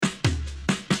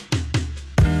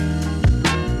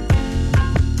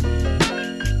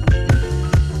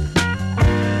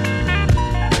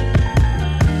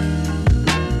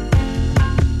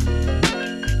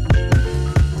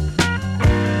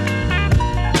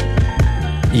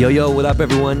Yo, what up,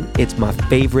 everyone? It's my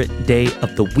favorite day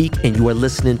of the week, and you are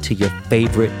listening to your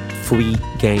favorite free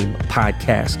game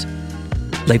podcast.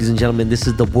 Ladies and gentlemen, this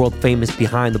is the world famous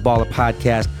Behind the Baller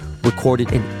podcast,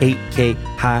 recorded in 8K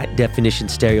high definition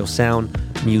stereo sound,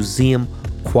 museum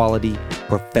quality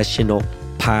professional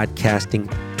podcasting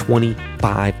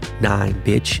 25/9,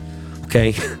 bitch.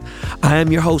 Okay? I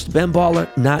am your host, Ben Baller,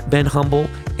 not Ben Humble,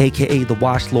 aka the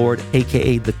Wash Lord,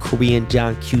 aka the Korean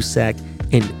John Cusack,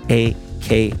 and aka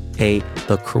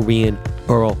the Korean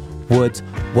Earl Woods.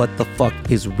 What the fuck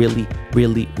is really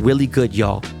good,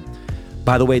 y'all?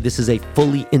 By the way, this is a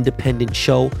fully independent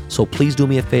show, so please do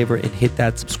me a favor and hit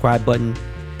that subscribe button.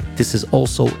 This is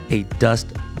also a Dust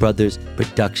Brothers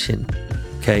production,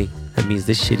 okay? That means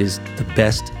this shit is the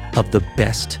best of the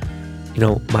best. You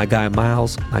know, my guy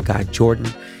Miles, my guy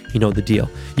Jordan, you know the deal.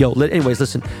 Anyways,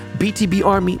 listen, BTB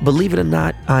Army, believe it or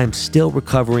not, I'm still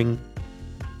recovering,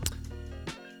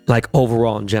 like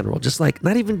overall in general. I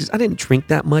didn't drink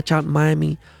that much out in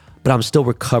Miami, but I'm still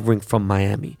recovering from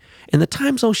Miami. And the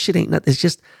time zone shit ain't nothing. It's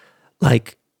just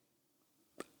like,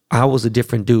 I was a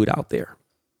different dude out there.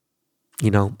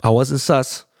 You know, I wasn't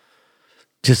sus.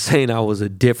 Just saying I was a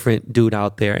different dude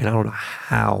out there. And I don't know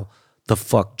how the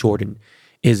fuck Jordan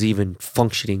is even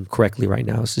functioning correctly right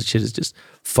now. This shit is just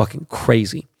fucking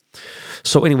crazy.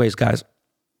 So anyways, guys,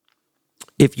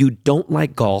 if you don't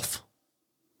like golf,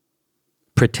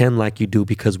 pretend like you do,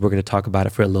 because we're going to talk about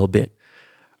it for a little bit.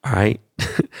 All right?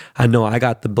 I know I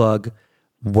got the bug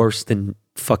worse than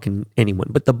fucking anyone,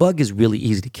 but the bug is really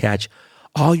easy to catch.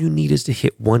 All you need is to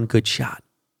hit one good shot,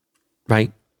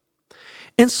 right?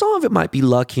 And some of it might be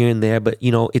luck here and there, but,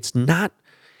 you know, it's not,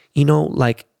 you know,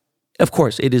 like, of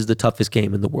course, it is the toughest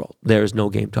game in the world. There is no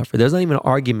game tougher. There's not even an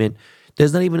argument.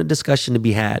 There's not even a discussion to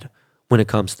be had when it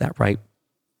comes to that, right?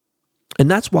 And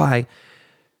that's why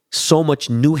so much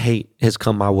new hate has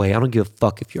come my way. I don't give a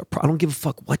fuck if you're a pro. I don't give a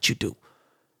fuck what you do.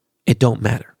 It don't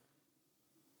matter.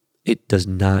 It does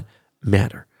not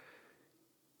matter.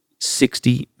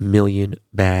 60 million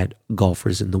bad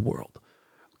golfers in the world.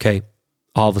 Okay?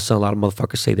 All of a sudden, a lot of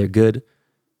motherfuckers say they're good.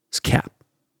 It's cap.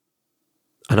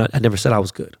 I never said I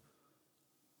was good.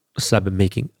 I said I've been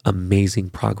making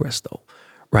amazing progress, though.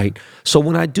 Right? So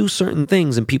when I do certain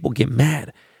things and people get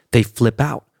mad, they flip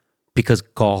out, because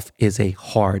golf is a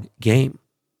hard game.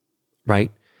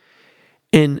 Right?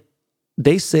 And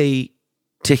they say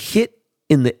to hit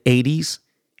in the 80s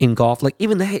in golf, like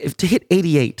even to hit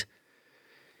 88,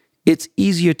 it's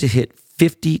easier to hit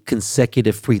 50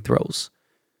 consecutive free throws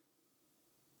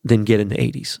than get in the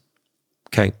 80s.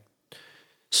 Okay.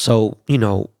 So, you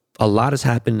know, a lot has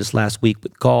happened this last week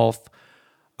with golf.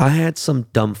 I had some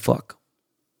dumb fuck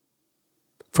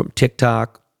from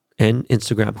TikTok and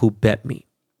Instagram who bet me.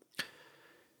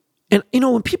 And, you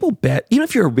know, when people bet, even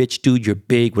if you're a rich dude, you're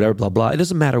big, whatever, blah, blah, it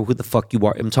doesn't matter who the fuck you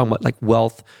are. I'm talking about like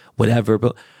wealth, whatever.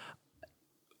 But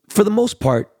for the most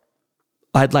part,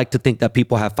 I'd like to think that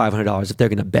people have $500 if they're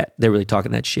going to bet. They're really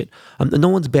talking that shit. No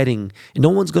one's betting. No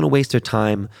one's going to waste their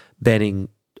time betting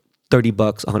 $30,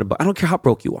 $100. I don't care how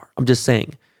broke you are. I'm just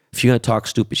saying, if you're going to talk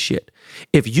stupid shit.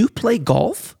 If you play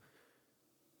golf,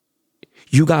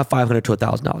 you got $500 to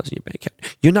 $1,000 in your bank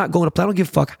account. You're not going to play. I don't give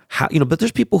a fuck how, you know, but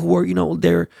there's people who are, you know,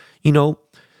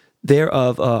 they're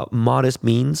of modest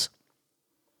means,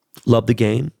 love the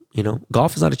game. You know,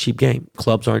 golf is not a cheap game.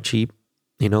 Clubs aren't cheap.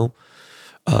 You know,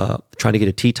 trying to get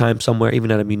a tee time somewhere,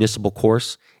 even at a municipal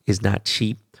course, is not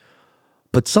cheap.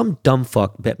 But some dumb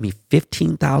fuck bet me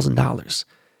 $15,000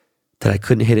 that I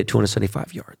couldn't hit it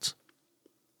 275 yards.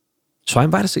 So I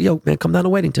invited, I said, yo, man, come down to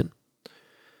Weddington.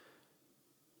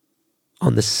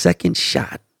 On the second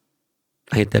shot,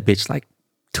 I hit that bitch like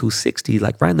 260,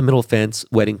 like right in the middle fence,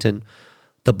 Weddington.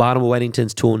 The bottom of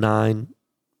Weddington's 209.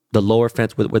 The lower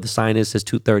fence where the sign is says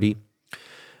 230.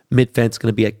 Mid fence is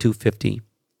going to be at 250.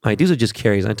 All right, these are just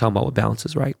carries. I'm talking about what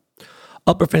balances, right?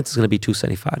 Upper fence is going to be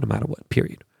 275 no matter what,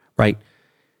 period, right?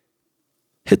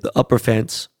 Hit the upper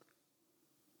fence.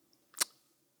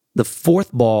 The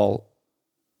fourth ball,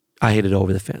 I hit it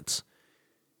over the fence.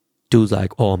 Dude's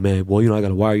like, oh man, well, you know, I got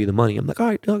to wire you the money. I'm like, all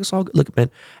right, dog, it's all good. Look, man,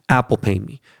 Apple Pay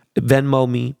me, Venmo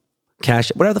me,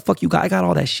 Cash, whatever the fuck you got. I got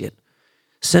all that shit.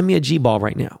 Send me a G-ball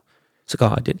right now. It's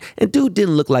like, oh, I didn't. And dude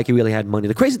didn't look like he really had money.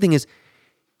 The crazy thing is,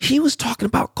 he was talking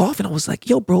about golf, and I was like,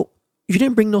 yo, bro, you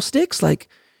didn't bring no sticks? Like,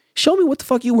 show me what the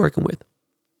fuck you working with.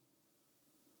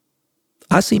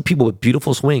 I've seen people with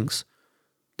beautiful swings.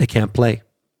 They can't play.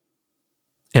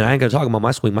 And I ain't going to talk about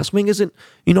my swing. My swing isn't,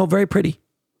 you know, very pretty.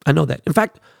 I know that. In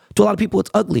fact, to a lot of people,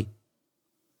 it's ugly.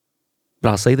 But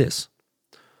I'll say this.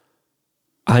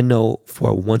 I know for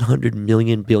a 100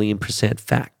 million billion %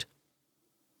 fact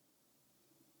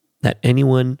that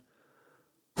anyone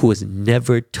who has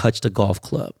never touched a golf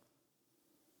club,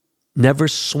 never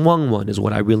swung one is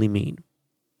what I really mean.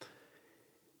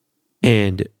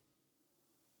 And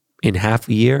in half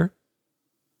a year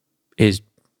is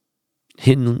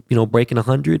hitting, breaking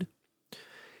 100,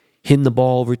 hitting the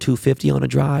ball over 250 on a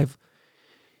drive,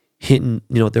 hitting,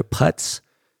 their putts.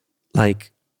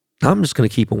 Like, I'm just going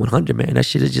to keep it 100, man. That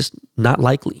shit is just not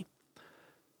likely.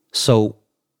 So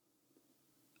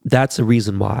that's the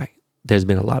reason why there's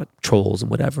been a lot of trolls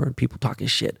and whatever and people talking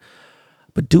shit.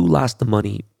 But dude lost the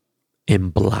money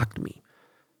and blocked me.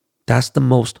 That's the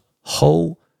most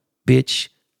hoe, bitch,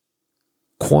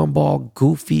 cornball,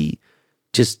 goofy,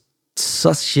 just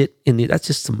sus shit in there.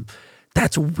 That's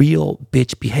real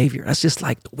bitch behavior. That's just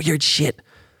like weird shit.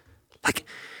 Like,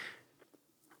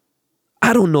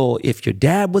 I don't know if your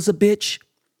dad was a bitch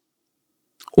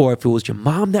or if it was your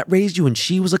mom that raised you and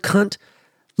she was a cunt.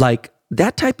 Like,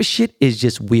 that type of shit is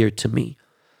just weird to me.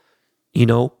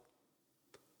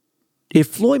 If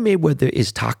Floyd Mayweather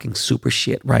is talking super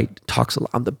shit, right? Talks a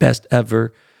lot, I'm the best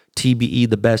ever, TBE,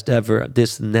 the best ever,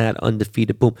 this and that,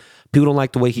 undefeated, boom. People don't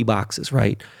like the way he boxes,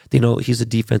 right? They know he's a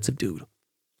defensive dude.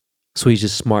 So he's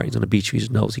just smart. He's going to beat you. He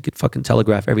just knows he could fucking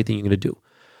telegraph everything you're going to do.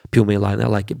 People may lie and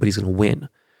not like it, but he's going to win,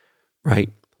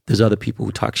 right? There's other people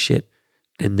who talk shit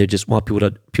and they just want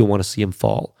people want to see him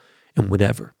fall and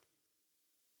whatever.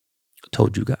 I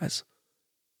told you guys,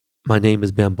 my name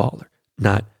is Ben Baller,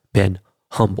 not Ben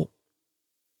Humble.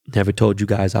 Never told you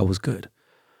guys I was good.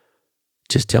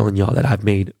 Just telling y'all that I've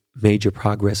made major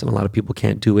progress and a lot of people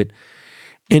can't do it.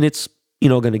 And it's,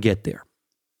 going to get there.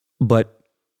 But,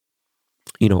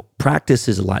 practice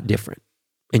is a lot different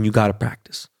and you got to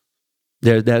practice.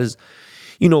 That is,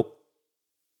 I know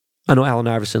Allen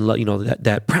Iverson,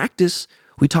 that practice,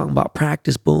 we talking about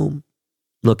practice, boom.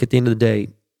 Look, at the end of the day,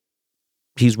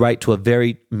 he's right to a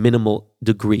very minimal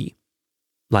degree.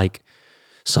 Like,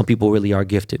 some people really are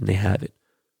gifted and they have it.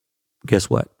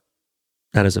 Guess what?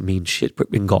 That doesn't mean shit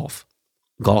in golf.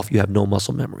 Golf, you have no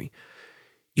muscle memory.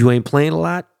 You ain't playing a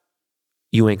lot,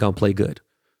 you ain't gonna play good.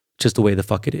 Just the way the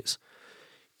fuck it is.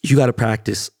 You gotta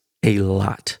practice a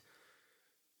lot.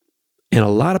 And a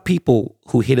lot of people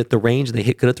who hit at the range and they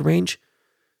hit good at the range,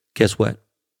 guess what?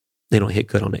 They don't hit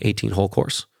good on the 18-hole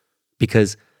course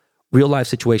because real life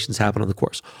situations happen on the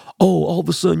course. Oh, all of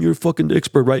a sudden you're a fucking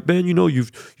expert, right, Ben?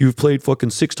 You've played fucking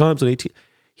 6 times on 18.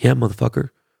 Yeah, motherfucker.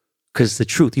 Because it's the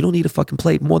truth. You don't need to fucking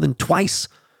play more than twice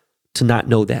to not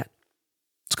know that.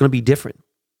 It's going to be different.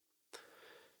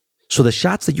 So the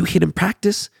shots that you hit in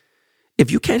practice,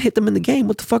 if you can't hit them in the game,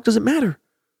 what the fuck does it matter?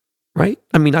 Right?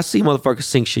 I mean, I see motherfuckers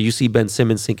sink shit. You see Ben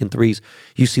Simmons sinking threes.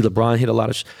 You see LeBron hit a lot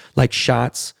of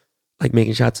shots, like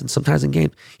making shots. And sometimes in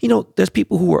games, there's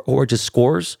people who are just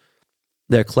scorers.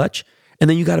 They're clutch. And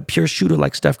then you got a pure shooter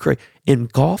like Steph Curry. In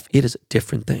golf, it is a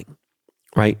different thing.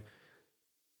 Right?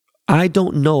 I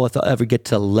don't know if I'll ever get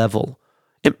to a level,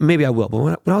 and maybe I will, but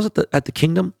when I was at the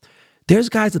Kingdom, there's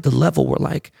guys at the level where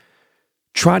like,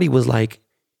 Trotty was like,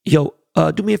 yo,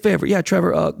 do me a favor. Yeah,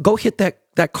 Trevor, go hit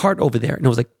that cart over there. And it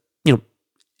was like,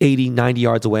 80, 90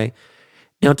 yards away.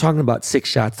 And I'm talking about 6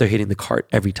 shots, they're hitting the cart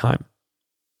every time,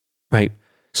 right?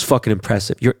 It's fucking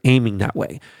impressive. You're aiming that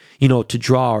way, to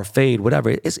draw or fade, whatever.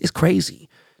 It's crazy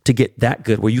to get that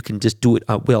good where you can just do it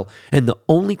at will. And the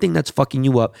only thing that's fucking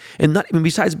you up, and not even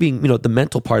besides being, the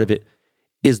mental part of it,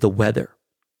 is the weather,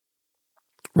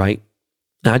 right?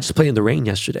 Now, I just played in the rain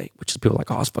yesterday, which is people are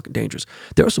like, oh, it's fucking dangerous.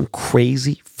 There was some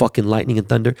crazy fucking lightning and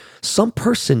thunder. Some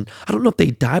person, I don't know if they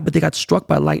died, but they got struck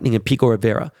by lightning in Pico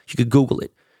Rivera. You could Google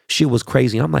it. Shit was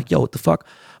crazy. I'm like, yo, what the fuck?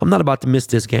 I'm not about to miss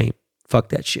this game. Fuck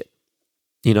that shit.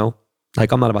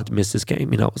 Like, I'm not about to miss this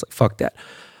game. I was like, fuck that.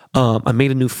 I made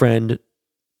a new friend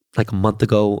like a month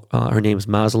ago. Her name is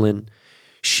Mazalin.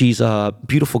 She's a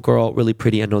beautiful girl, really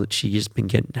pretty. I know that she's been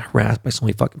getting harassed by so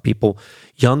many fucking people.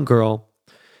 Young girl,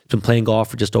 been playing golf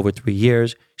for just over 3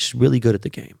 years. She's really good at the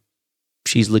game.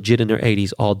 She's legit in her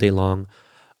 80s all day long.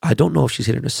 I don't know if she's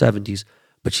hitting her 70s,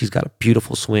 but she's got a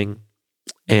beautiful swing.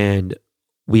 And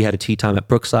we had a tee time at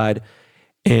Brookside,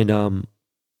 and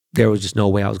there was just no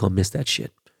way I was going to miss that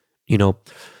shit. So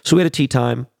we had a tee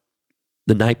time.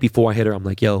 The night before I hit her, I'm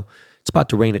like, yo, it's about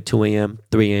to rain at 2 a.m.,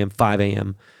 3 a.m., 5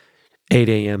 a.m., 8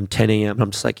 a.m., 10 a.m. And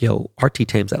I'm just like, yo, our tee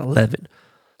time's at 11.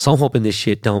 So I'm hoping this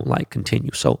shit don't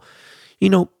continue. So,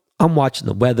 I'm watching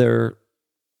the weather.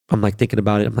 I'm like thinking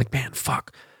about it. I'm like, man,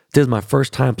 fuck. This is my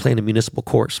first time playing a municipal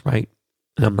course, right?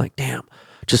 And I'm like, damn,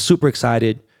 just super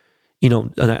excited.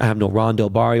 And I have no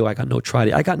Rondell Barrio. I got no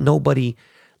Trotty. I got nobody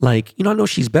I know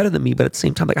she's better than me, but at the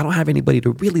same time, I don't have anybody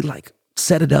to really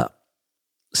set it up.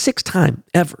 6th time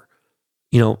ever.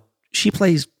 She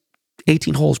plays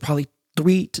 18 holes, probably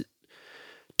 2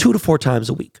 2 to 4 times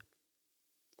a week.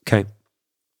 Okay.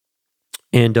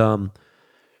 And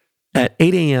at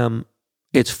 8 a.m.,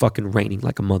 it's fucking raining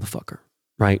like a motherfucker,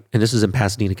 right? And this is in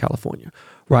Pasadena, California,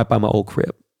 right by my old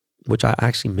crib, which I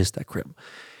actually missed that crib.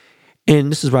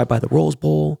 And this is right by the Rose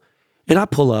Bowl. And I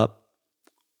pull up,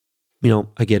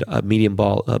 I get a medium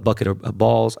ball, a bucket of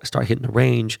balls. I start hitting the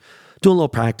range, doing a little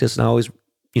practice. And I always,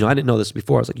 I didn't know this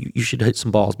before. I was like, you should hit some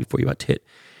balls before you about to hit.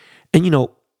 And,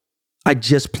 I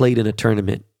just played in a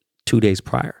tournament 2 days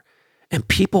prior. And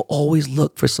people always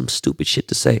look for some stupid shit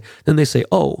to say. Then they say,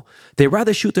 oh, they'd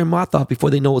rather shoot their mouth off before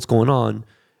they know what's going on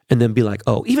and then be like,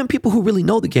 oh, even people who really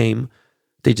know the game,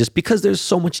 they just, because there's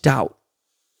so much doubt,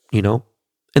 And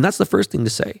that's the first thing to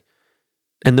say.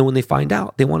 And then when they find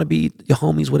out, they want to be your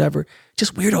homies, whatever,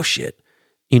 just weirdo shit,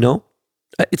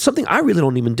 It's something I really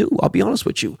don't even do. I'll be honest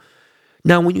with you.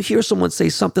 Now, when you hear someone say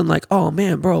something like, oh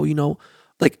man, bro,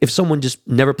 like if someone just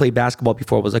never played basketball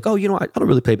before was like, oh, I don't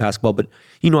really play basketball, but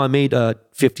I made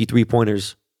 53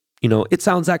 pointers. It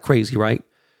sounds that crazy, right?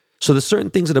 So there's certain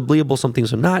things that are believable, some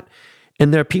things are not.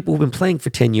 And there are people who've been playing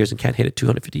for 10 years and can't hit it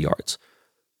 250 yards.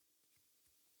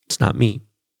 It's not me,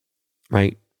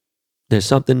 right? There's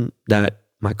something that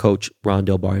my coach, Ron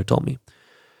Del Barrio, told me.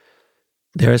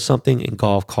 There is something in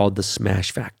golf called the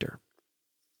smash factor.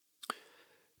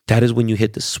 That is when you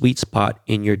hit the sweet spot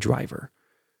in your driver.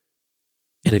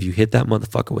 And if you hit that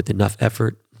motherfucker with enough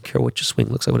effort, I don't care what your swing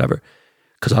looks like, whatever,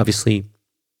 because obviously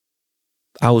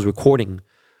I was recording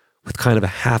with kind of a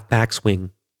half backswing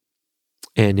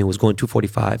and it was going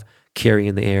 245, carry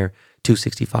in the air,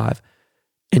 265.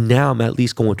 And now I'm at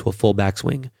least going to a full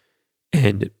backswing.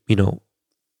 And,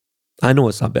 I know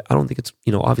it's not bad. I don't think it's,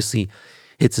 obviously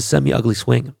it's a semi-ugly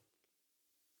swing.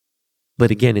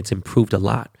 But again, it's improved a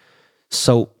lot.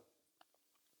 So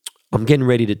I'm getting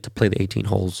ready to play the 18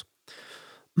 holes.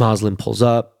 Moslin pulls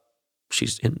up,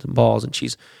 she's hitting some balls and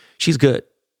she's good.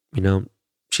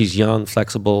 She's young,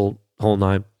 flexible, whole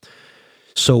nine.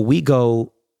 So we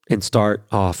go and start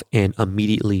off and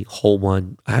immediately hole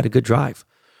one. I had a good drive,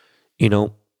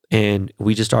 and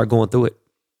we just started going through it.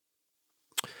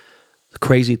 The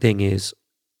crazy thing is,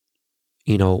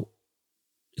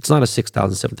 it's not a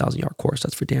 6,000, 7,000 yard course.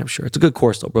 That's for damn sure. It's a good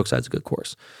course though. Brookside's a good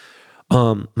course.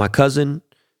 My cousin,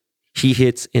 he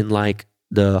hits in like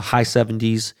the high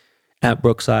 70s at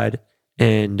Brookside,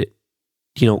 and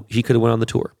he could have went on the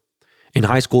tour. In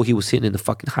high school, he was hitting in the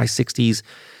fucking high 60s.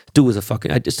 Dude was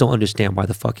I just don't understand why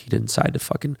the fuck he didn't decide to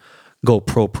fucking go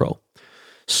pro.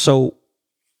 So,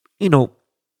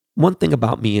 one thing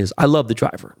about me is I love the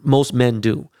driver. Most men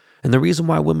do. And the reason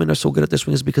why women are so good at this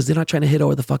swing is because they're not trying to hit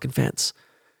over the fucking fence.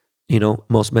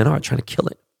 Most men are trying to kill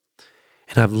it.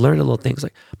 And I've learned a little things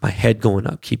like my head going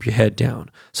up, keep your head down.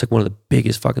 It's like one of the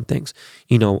biggest fucking things.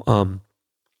 Not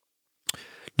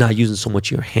using so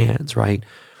much of your hands, right?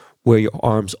 Where your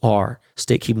arms are,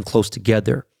 keep them close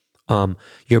together.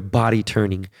 Your body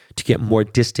turning to get more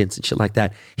distance and shit like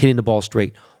that. Hitting the ball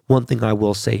straight. One thing I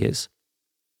will say is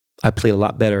I played a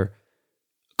lot better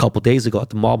a couple days ago at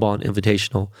the Malbon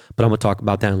Invitational, but I'm going to talk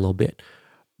about that in a little bit.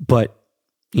 But,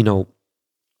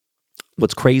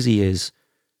 what's crazy is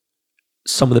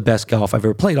some of the best golf I've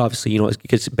ever played, obviously, it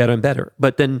gets better and better.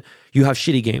 But then you have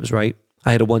shitty games, right?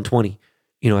 I had a 120,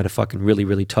 I had a fucking really,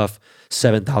 really tough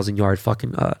 7,000 yard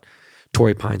fucking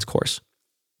Torrey Pines course.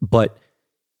 But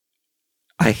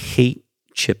I hate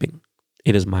chipping.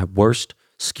 It is my worst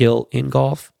skill in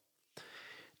golf.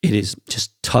 It is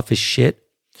just tough as shit.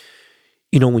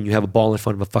 When you have a ball in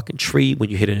front of a fucking tree,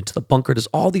 when you hit it into the bunker, there's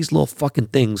all these little fucking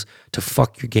things to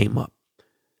fuck your game up.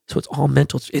 So it's all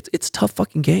mental. It's a tough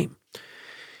fucking game.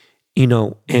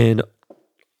 And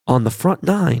on the front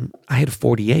nine, I had a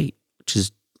 48, which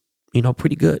is,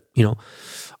 pretty good.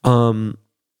 Thought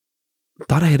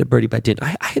I had a birdie, but I didn't.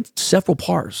 I had several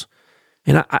pars,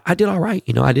 and I did all right.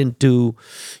 I didn't do,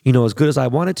 as good as I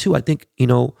wanted to. I think,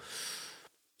 I'll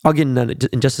get into that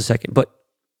in just a second. But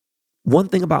one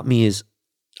thing about me is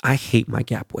I hate my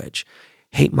gap wedge,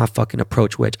 hate my fucking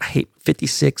approach wedge. I hate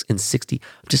 56 and 60.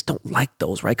 I just don't like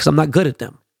those, right? Because I'm not good at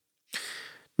them.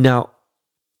 Now,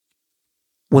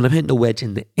 when I'm hitting the wedge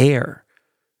in the air,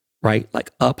 right,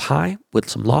 like up high with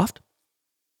some loft,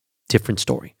 different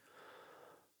story.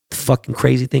 The fucking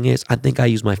crazy thing is, I think I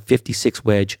use my 56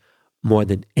 wedge more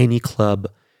than any club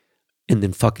in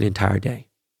the fucking entire day.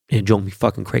 And it drove me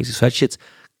fucking crazy. So that shit's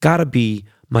gotta be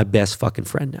my best fucking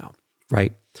friend now,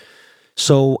 right?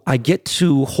 So I get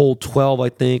to hole 12, I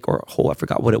think, or I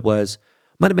forgot what it was.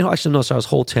 Might have been, actually, no, sorry, it was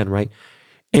hole 10, right?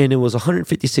 And it was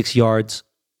 156 yards.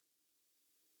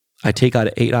 I take out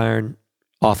an 8-iron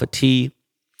off a tee,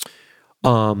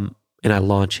 and I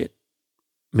launch it.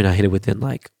 I hit it within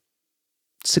like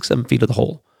 6-7 feet of the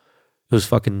hole. It was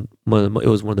fucking, it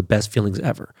was one of the best feelings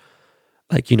ever.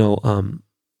 Like, it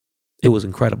was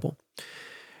incredible.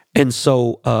 And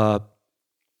so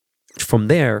from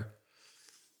there,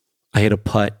 I hit a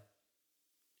putt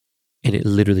and it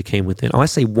literally came within, I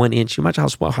say 1 inch. Imagine how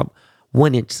small,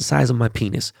 1 inch, the size of my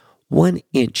penis. 1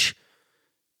 inch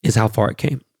is how far it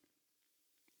came.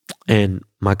 And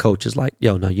my coach is like,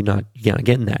 yo, no, you're not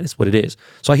getting that. It's what it is.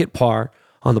 So I hit par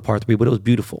on the par 3, but it was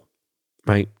beautiful,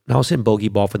 right? And I was hitting bogey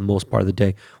ball for the most part of the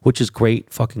day, which is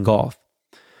great fucking golf.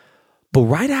 But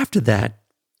right after that,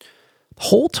 the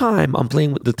whole time I'm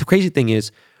playing with, the crazy thing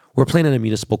is, we're playing at a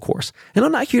municipal course. And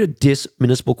I'm not here to diss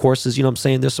municipal courses. You know what I'm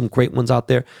saying? There's some great ones out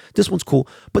there. This one's cool.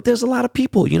 But there's a lot of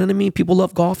people. You know what I mean? People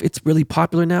love golf. It's really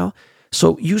popular now.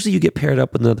 So usually you get paired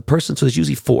up with another person. So there's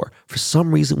usually 4. For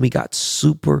some reason, we got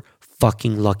super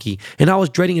fucking lucky. And I was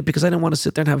dreading it because I didn't want to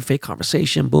sit there and have a fake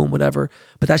conversation. Boom, whatever.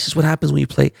 But that's just what happens when you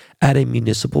play at a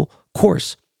municipal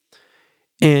course.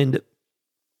 And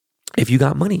if you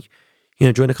got money,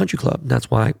 join a country club. And that's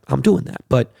why I'm doing that.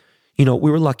 But, we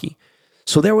were lucky.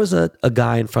 So there was a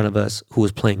guy in front of us who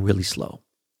was playing really slow.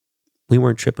 We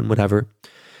weren't tripping, whatever.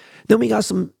 Then we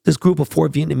got this group of 4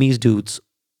 Vietnamese dudes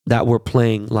that were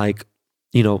playing like,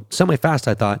 semi-fast,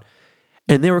 I thought.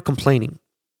 And they were complaining.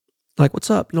 Like, what's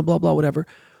up? Blah, blah, whatever.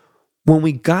 When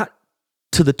we got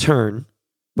to the turn,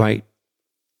 right,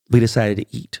 we decided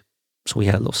to eat. So we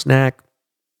had a little snack,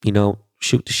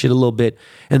 shoot the shit a little bit.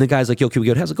 And the guy's like, yo, can we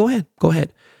go ahead? I was like, go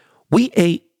ahead. We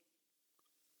ate,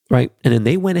 right? And then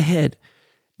they went ahead.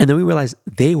 And then we realized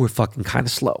they were fucking kind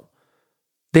of slow.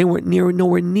 They weren't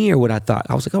nowhere near what I thought.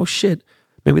 I was like, oh shit,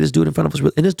 maybe this dude in front of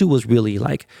us. And this dude was really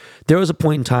like, there was a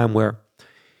point in time where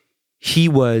he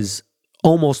was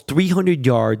almost 300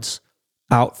 yards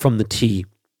out from the tee.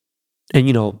 And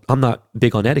I'm not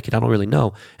big on etiquette. I don't really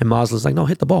know. And Moslin's like, no,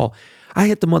 hit the ball. I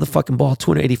hit the motherfucking ball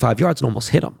 285 yards and almost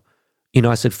hit him.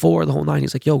 I said 4, the whole 9.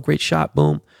 He's like, yo, great shot.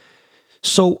 Boom.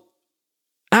 So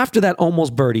after that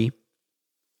almost birdie,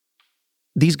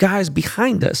 these guys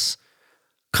behind us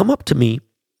come up to me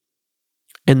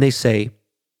and they say,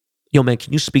 yo, man,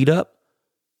 can you speed up?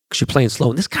 Because you're playing slow.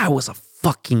 And this guy was a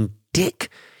fucking dick.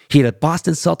 He had a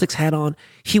Boston Celtics hat on.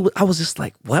 I was just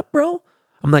like, what, bro?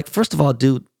 I'm like, first of all,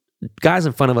 dude, guys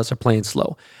in front of us are playing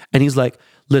slow. And he's like,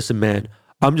 listen, man,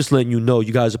 I'm just letting you know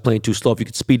you guys are playing too slow. If you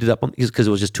could speed it up, because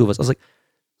it was just 2 of us. I was like,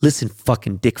 listen,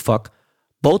 fucking dick fuck.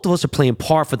 Both of us are playing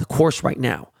par for the course right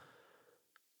now.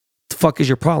 The fuck is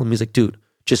your problem? He's like, dude,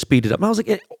 just speed it up. And I was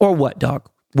like, or what, dog?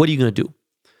 What are you going to do?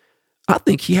 I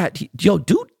think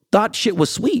dude thought shit was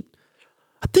sweet.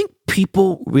 I think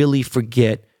people really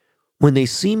forget when they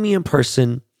see me in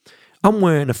person. I'm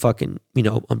wearing a fucking,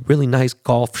 a really nice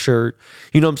golf shirt.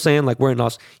 You know what I'm saying? Like wearing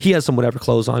off. He had some whatever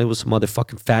clothes on. It was some other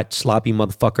fucking fat, sloppy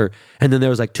motherfucker. And then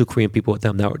there was like 2 Korean people with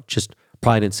them that were just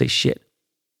probably didn't say shit.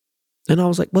 And I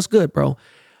was like, what's good, bro?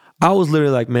 I was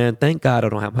literally like, man, thank God I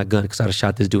don't have my gun because I'd have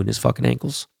shot this dude in his fucking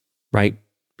ankles, right?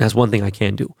 That's one thing I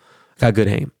can do. I got good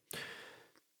aim.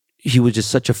 He was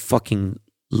just such a fucking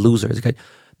loser. Like,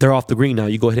 they're off the green now.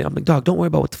 You go ahead. I'm like, dog, don't worry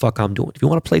about what the fuck I'm doing. If you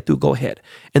want to play through, go ahead.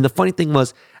 And the funny thing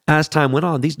was, as time went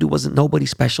on, this dude wasn't nobody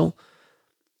special,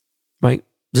 right?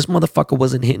 This motherfucker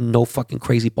wasn't hitting no fucking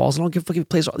crazy balls. I don't give a fuck if he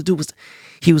plays. The dude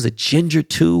he was a ginger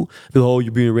too. Oh,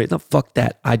 you're being raised. No, fuck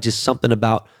that. Something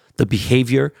about the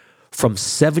behavior from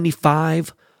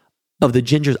 75 of the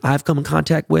gingers I've come in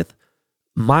contact with,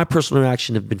 my personal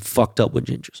interaction have been fucked up with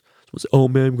gingers. So it's, oh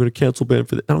man, I'm going to cancel ban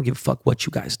for that. I don't give a fuck what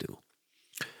you guys do.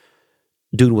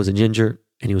 Dude was a ginger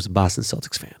and he was a Boston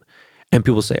Celtics fan. And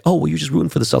people say, oh, well, you're just rooting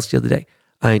for the Celtics the other day.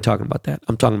 I ain't talking about that.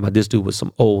 I'm talking about this dude with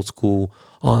some old school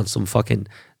on some fucking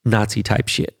Nazi type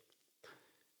shit.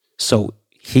 So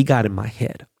he got in my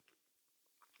head,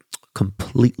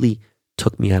 completely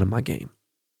took me out of my game.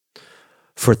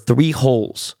 For 3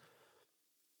 holes,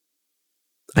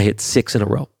 I hit 6 in a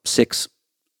row. 6,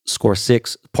 score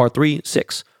 6, par 3,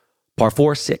 6, par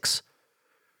 4, 6,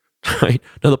 right?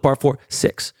 Another par 4,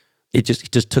 6. It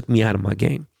just took me out of my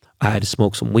game. I had to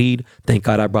smoke some weed. Thank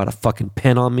God I brought a fucking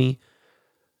pen on me.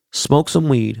 Smoked some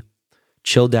weed,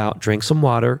 chilled out, drank some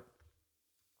water.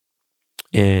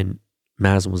 And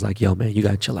Maslin was like, yo, man, you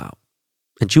got to chill out.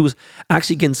 And she was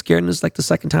actually getting scared. And it's like the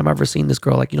second time I've ever seen this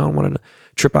girl. Like, I don't want to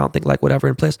trip out and think like whatever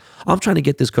in place. I'm trying to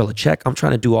get this girl a check. I'm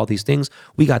trying to do all these things.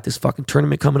 We got this fucking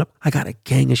tournament coming up. I got a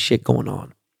gang of shit going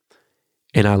on.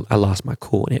 And I lost my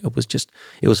cool. And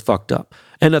it was fucked up.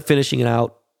 Ended up finishing it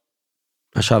out.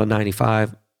 I shot a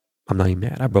 95. I'm not even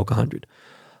mad. I broke 100.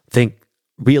 Think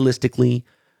realistically,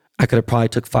 I could have probably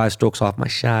took 5 strokes off my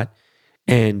shot.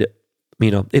 And,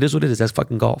 it is what it is. That's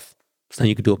fucking golf. There's nothing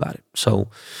you can do about it. So,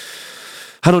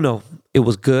 I don't know. It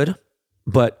was good,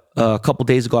 but A couple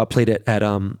days ago, I played at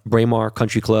Braemar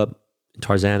Country Club in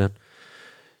Tarzana.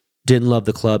 Didn't love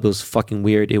the club. It was fucking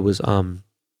weird. It was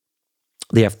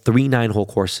they have 3 9-hole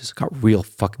courses. It got real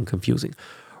fucking confusing.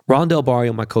 Ron Del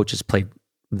Barrio, my coach, has played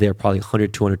there probably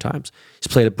 100, 200 times. He's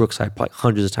played at Brookside probably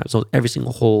hundreds of times. So every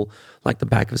single hole, like the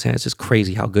back of his hand. It's just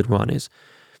crazy how good Ron is.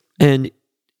 And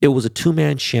it was a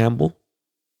 2-man shamble.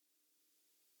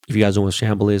 If you guys know what a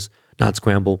shamble is, not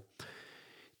scramble.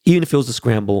 Even if it was a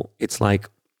scramble, it's like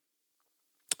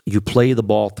you play the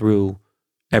ball through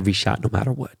every shot no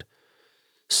matter what.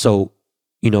 So,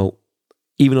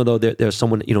 even though there's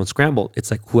someone that you don't scramble,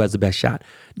 it's like who has the best shot.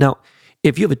 Now,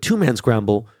 if you have a 2-man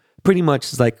scramble, pretty much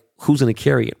it's like who's going to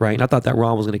carry it, right? And I thought that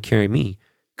Ron was going to carry me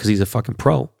because he's a fucking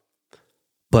pro.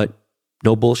 But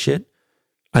no bullshit.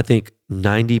 I think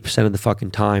 90% of the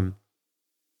fucking time,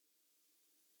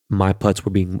 my putts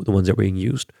were being the ones that were being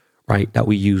used, right? That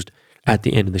we used at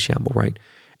the end of the shamble, right?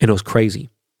 And it was crazy.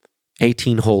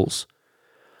 18 holes.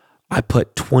 I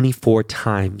put 24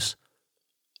 times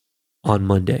on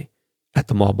Monday at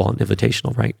the Mall Ball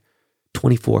Invitational, right?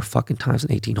 24 fucking times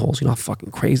in 18 holes. You know how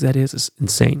fucking crazy that is? It's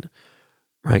insane,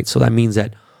 right? So that means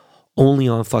that only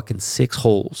on fucking 6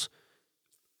 holes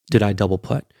did I double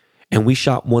putt. And we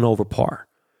shot 1 over par.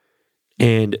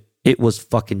 And it was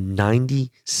fucking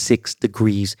 96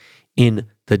 degrees in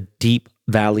the deep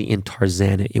valley in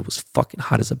Tarzana. It was fucking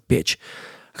hot as a bitch.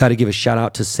 I got to give a shout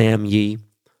out to Sam Yee,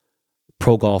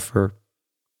 pro golfer.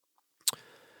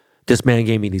 This man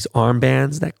gave me these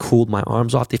armbands that cooled my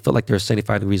arms off. They felt like they were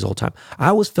 75 degrees the whole time.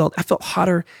 I felt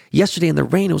hotter yesterday in the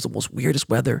rain. It was the most weirdest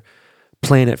weather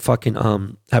playing at fucking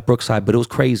at Brookside, but it was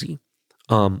crazy.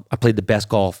 I played the best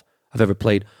golf I've ever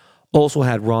played. Also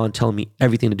had Ron telling me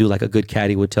everything to do like a good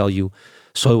caddy would tell you.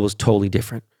 So it was totally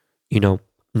different,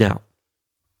 Now,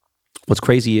 what's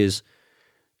crazy is,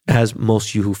 as most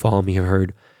of you who follow me have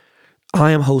heard,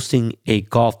 I am hosting a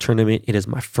golf tournament. It is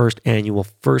my first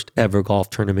ever golf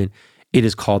tournament. It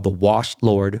is called the Washed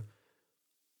Lord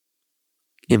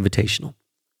Invitational,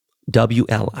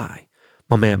 WLI.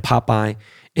 My man Popeye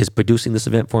is producing this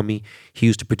event for me. He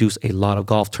used to produce a lot of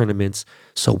golf tournaments.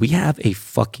 So we have a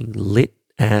fucking lit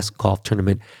ass golf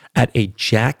tournament at a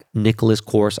Jack Nicklaus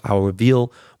course. I'll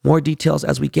reveal more details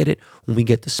as we get it, when we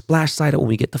get the splash side, when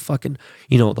we get the fucking,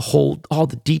 all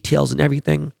the details and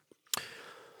everything.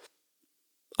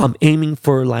 I'm aiming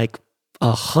for like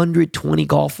 120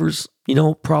 golfers,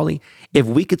 probably. If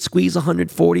we could squeeze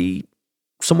 140,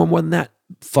 somewhere more than that,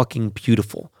 fucking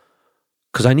beautiful.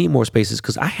 Because I need more spaces,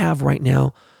 because I have right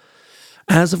now,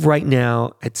 as of right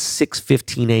now, at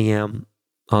 6:15 a.m.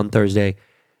 on Thursday,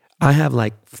 I have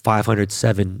like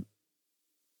 507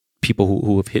 people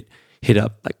who have hit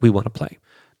up, like, we want to play.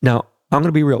 Now, I'm going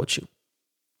to be real with you.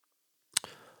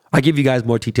 I give you guys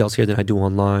more details here than I do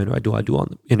online, or I do on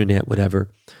the internet, whatever.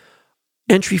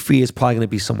 Entry fee is probably going to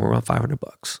be somewhere around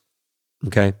 $500.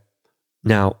 Okay.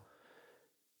 Now,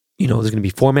 there's going to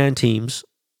be 4-man teams.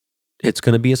 It's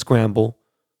going to be a scramble,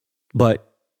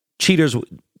 but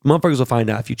motherfuckers will find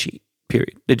out if you cheat,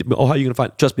 period. How are you going to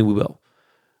find? Trust me, we will.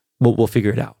 We'll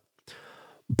figure it out.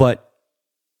 But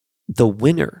the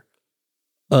winner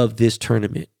of this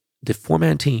tournament, the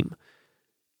 4-man team,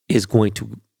 is going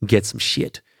to get some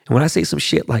shit. And when I say some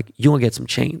shit, like, you're going to get some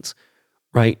chains,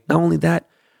 right? Not only that,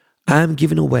 I'm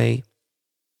giving away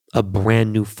a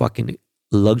brand new fucking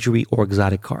luxury or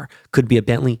exotic car. Could be a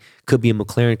Bentley, could be a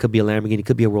McLaren, could be a Lamborghini,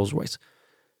 could be a Rolls Royce.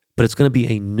 But it's going to be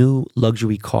a new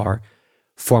luxury car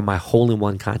for my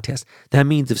hole-in-one contest. That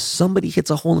means if somebody hits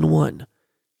a hole-in-one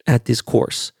at this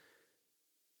course,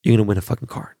 you're going to win a fucking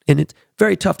car. And it's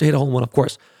very tough to hit a hole-in-one, of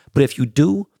course. But if you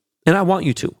do, and I want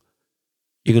you to,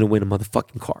 you're going to win a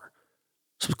motherfucking car.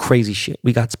 Some crazy shit.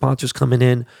 We got sponsors coming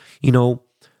in.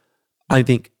 I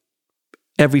think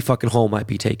every fucking hole might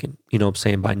be taken,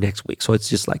 by next week. So it's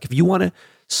just like, if you want to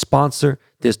sponsor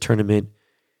this tournament,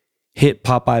 hit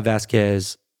Popeye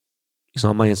Vasquez. He's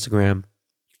on my Instagram.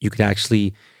 You could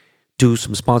actually do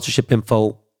some sponsorship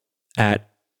info at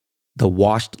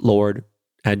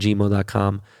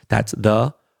thewashedlord@gmail.com. That's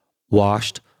the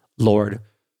washed lord,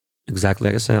 exactly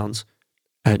like it sounds,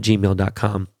 at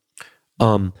gmail.com.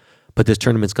 But this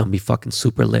tournament's going to be fucking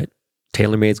super lit.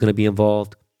 TaylorMade's going to be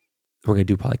involved. We're going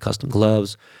to do probably custom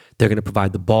gloves. They're going to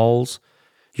provide the balls.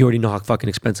 You already know how fucking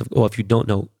expensive. Well, if you don't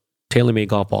know, TaylorMade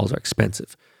golf balls are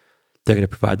expensive. They're going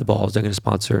to provide the balls. They're going to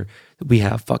sponsor. We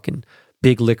have fucking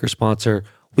big liquor sponsor.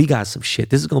 We got some shit.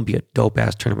 This is going to be a dope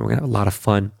ass tournament. We're going to have a lot of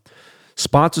fun.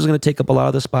 Sponsors are going to take up a lot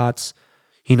of the spots.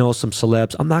 Some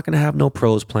celebs. I'm not going to have no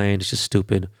pros playing. It's just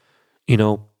stupid.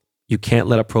 You can't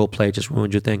let a pro play. It just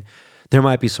ruins your thing. There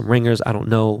might be some ringers. I don't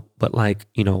know. But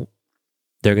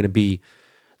they're going to be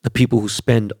the people who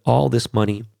spend all this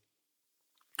money,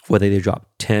 whether they drop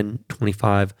 10,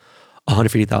 25,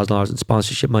 $150,000 in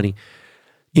sponsorship money,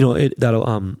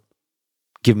 that'll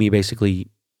give me basically,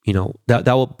 that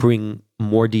will bring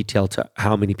more detail to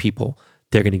how many people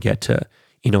they're going to get to,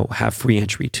 have free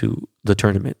entry to the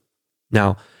tournament.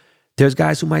 Now, there's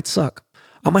guys who might suck.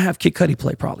 I might have Kid Cudi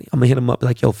play probably. I'm gonna hit him up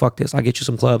like, yo, fuck this. I'll get you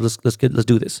some clubs. Let's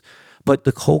do this. But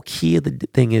the whole key of the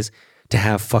thing is to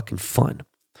have fucking fun.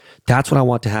 That's what I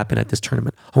want to happen at this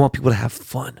tournament. I want people to have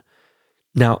fun.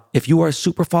 Now, if you are a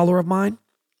super follower of mine,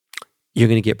 you're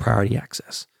gonna get priority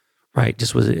access, right?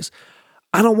 Just what it is.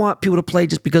 I don't want people to play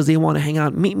just because they want to hang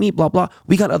out, meet me, blah, blah.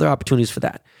 We got other opportunities for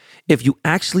that. If you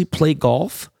actually play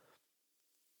golf,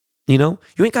 you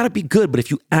ain't got to be good, but if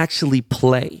you actually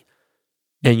play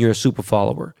and you're a super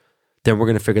follower, then we're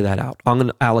going to figure that out. I'm going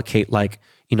to allocate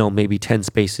maybe 10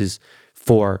 spaces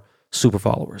for super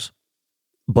followers.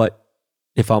 But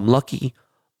if I'm lucky,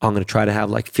 I'm going to try to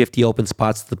have 50 open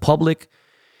spots to the public.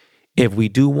 If we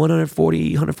do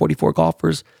 144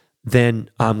 golfers, then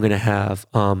I'm going to have,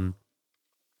 probably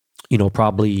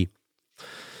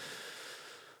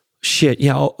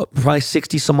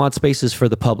 60 some odd spaces for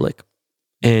the public.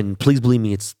 And please believe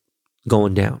me, it's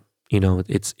going down.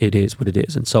 It is what it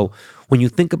is. And so when you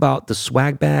think about the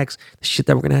swag bags, the shit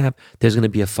that we're going to have, there's going to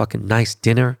be a fucking nice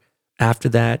dinner after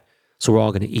that. So we're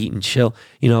all going to eat and chill.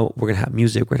 We're going to have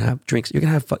music. We're going to have drinks. We're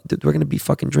going to be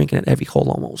fucking drinking at every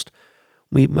hole almost.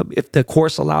 If the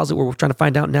course allows it, we're trying to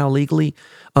find out now legally.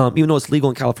 Even though it's legal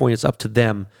in California, it's up to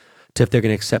them if they're going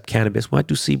to accept cannabis. We might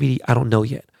do CBD. I don't know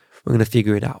yet. We're going to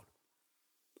figure it out.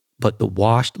 But the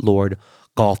Washed Lord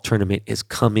Golf Tournament is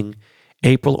coming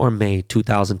April or May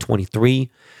 2023.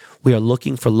 We are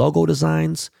looking for logo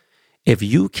designs. If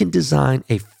you can design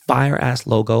a fire-ass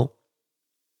logo,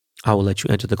 I will let you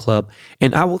enter the club.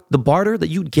 And the barter that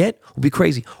you'd get will be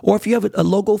crazy. Or if you have a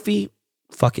logo fee,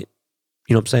 fuck it.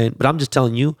 You know what I'm saying? But I'm just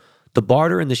telling you, the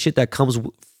barter and the shit that comes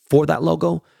for that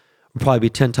logo will probably be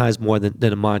 10 times more than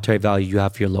the monetary value you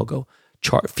have for your logo,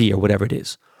 chart fee or whatever it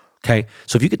is. Okay,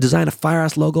 so if you could design a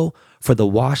fire-ass logo for the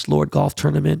Washed Lord Golf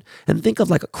Tournament and think of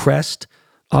a crest,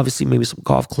 obviously maybe some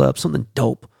golf clubs, something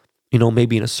dope,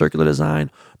 maybe in a circular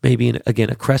design, maybe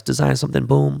a crest design, something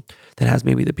boom, that has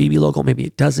maybe the BB logo, maybe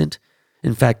it doesn't.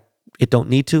 In fact, it don't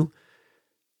need to.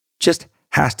 Just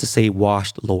has to say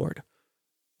Washed Lord,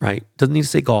 right? Doesn't need to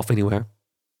say golf anywhere.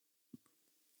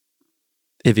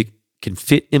 If it can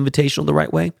fit invitational the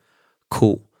right way,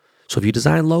 cool. So if you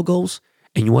design logos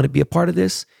and you want to be a part of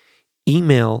this,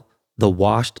 email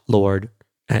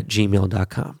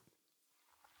thewashedlord@gmail.com.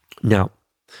 Now,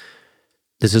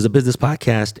 this is a business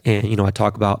podcast and, I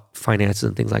talk about finances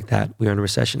and things like that. We're in a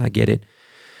recession. I get it.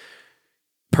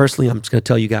 Personally, I'm just going to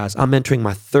tell you guys, I'm entering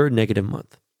my third negative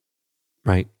month,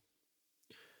 right?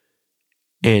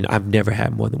 And I've never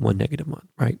had more than one negative month,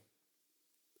 right?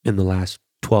 In the last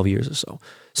 12 years or so,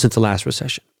 since the last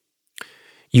recession.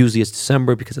 Usually it's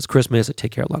December because it's Christmas. I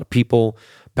take care of a lot of people.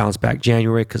 Bounce back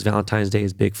January because Valentine's Day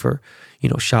is big for,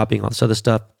 shopping, all this other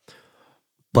stuff.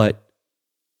 But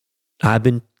I've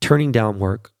been turning down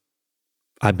work.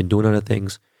 I've been doing other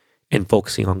things and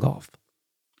focusing on golf.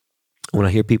 When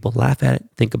I hear people laugh at it,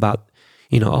 think about,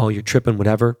 oh, you're tripping,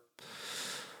 whatever.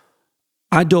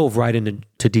 I dove right into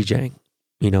DJing.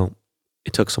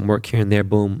 It took some work here and there,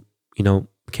 boom,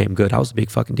 became good. I was a big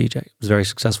fucking DJ. I was very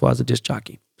successful as a disc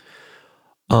jockey.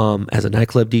 As a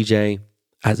nightclub DJ,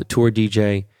 as a tour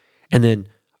DJ, and then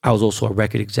I was also a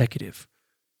record executive,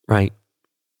 right?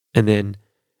 And then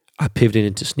I pivoted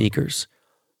into sneakers,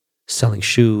 selling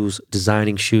shoes,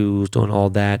 designing shoes, doing all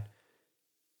that.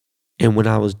 And when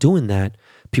I was doing that,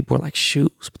 people were like, shoes,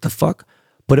 what the fuck?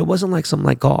 But it wasn't like something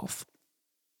like golf,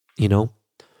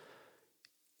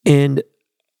 And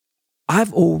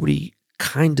I've already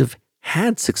kind of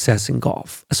had success in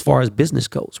golf as far as business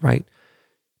goes, right?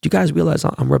 Do you guys realize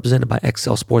I'm represented by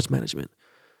Excel Sports Management?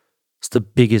 It's the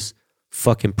biggest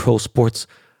fucking pro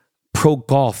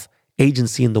golf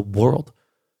agency in the world.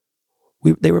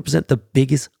 They represent the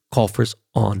biggest golfers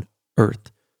on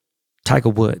earth. Tiger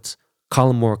Woods,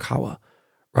 Colin Morikawa,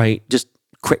 right?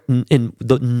 And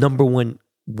the number one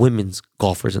women's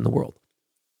golfers in the world.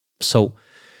 So,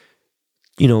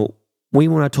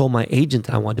 when I told my agent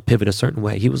that I wanted to pivot a certain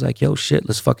way, he was like, yo, shit,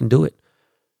 let's fucking do it.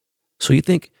 So you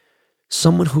think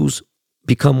someone who's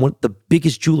become the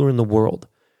biggest jeweler in the world,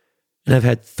 and I've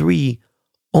had 3,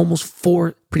 almost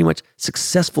 4, pretty much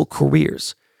successful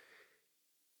careers,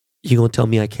 you gonna tell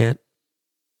me I can't?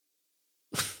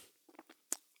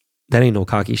 That ain't no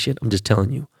cocky shit. I'm just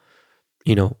telling you.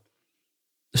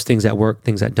 There's things that work,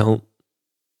 things that don't.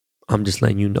 I'm just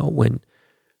letting you know when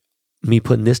me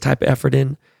putting this type of effort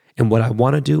in and what I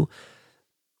want to do,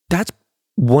 that's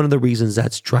one of the reasons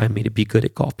that's driving me to be good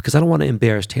at golf, because I don't want to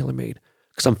embarrass TaylorMade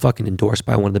because I'm fucking endorsed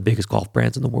by one of the biggest golf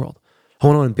brands in the world. I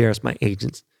want to embarrass my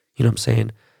agents. You know what I'm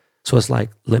saying? So it's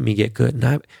like, let me get good. And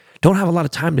I don't have a lot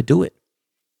of time to do it,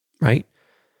 right?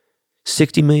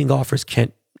 60 million golfers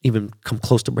can't even come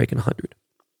close to breaking 100.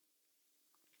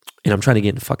 And I'm trying to get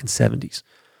in the fucking 70s.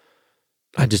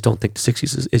 I just don't think the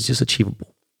 60s is just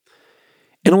achievable.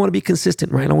 And I want to be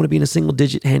consistent, right? I want to be in a single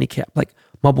digit handicap. Like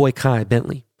my boy Kai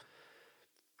Bentley.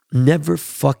 Never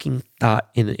fucking thought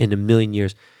in a million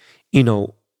years,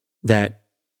 that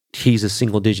he's a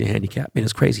single digit handicap. And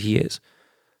it's crazy, he is.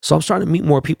 So I'm starting to meet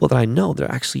more people that I know.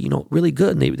 They're actually, really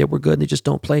good. And they were good and they just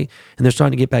don't play. And they're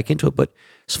starting to get back into it. But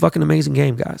it's a fucking amazing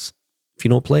game, guys. If you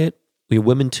don't play it, you're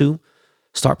women too,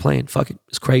 start playing. Fuck it.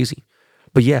 It's crazy.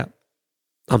 But yeah,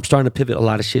 I'm starting to pivot a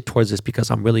lot of shit towards this because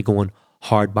I'm really going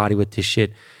hard body with this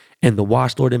shit. And the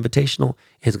Wash Lord Invitational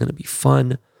is going to be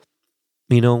fun.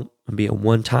 It'll be a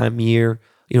one-time year.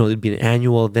 It'd be an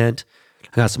annual event.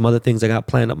 I got some other things I got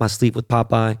planned up my sleeve with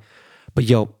Popeye. But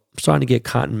yo, I'm starting to get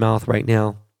cotton mouth right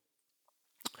now.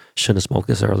 Shouldn't have smoked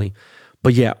this early.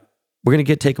 But yeah, we're going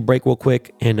to take a break real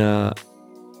quick. And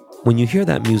when you hear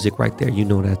that music right there, you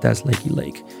know that's Lakey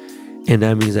Lake. And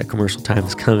that means that commercial time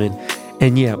is coming.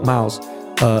 And yeah, Miles,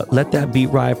 let that beat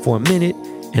ride for a minute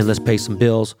and let's pay some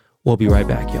bills. We'll be right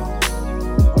back, y'all.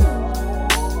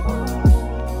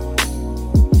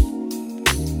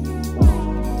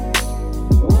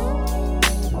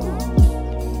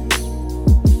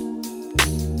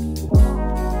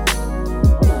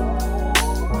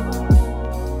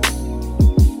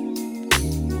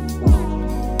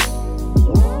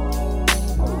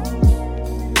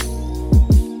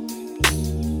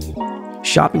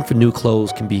 Shopping for new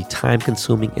clothes can be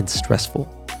time-consuming and stressful.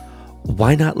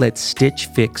 Why not let Stitch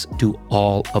Fix do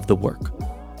all of the work?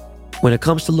 When it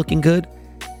comes to looking good,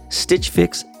 Stitch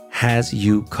Fix has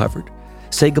you covered.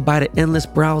 Say goodbye to endless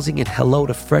browsing and hello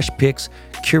to fresh picks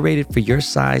curated for your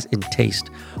size and taste.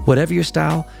 Whatever your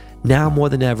style, now more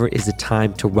than ever is the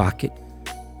time to rock it.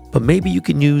 But maybe you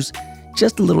can use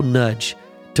just a little nudge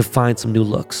to find some new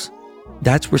looks.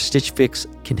 That's where Stitch Fix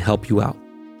can help you out.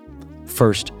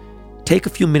 First, take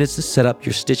a few minutes to set up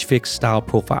your Stitch Fix style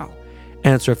profile.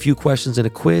 Answer a few questions in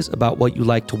a quiz about what you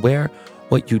like to wear,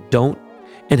 what you don't,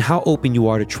 and how open you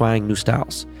are to trying new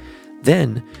styles.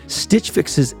 Then, Stitch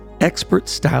Fix's expert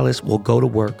stylist will go to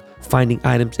work finding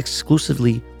items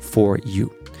exclusively for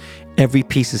you. Every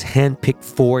piece is handpicked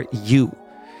for you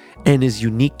and is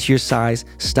unique to your size,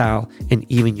 style, and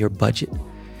even your budget.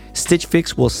 Stitch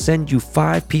Fix will send you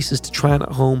 5 pieces to try on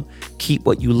at home, keep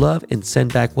what you love, and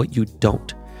send back what you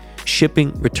don't.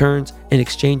 Shipping, returns, and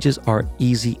exchanges are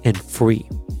easy and free.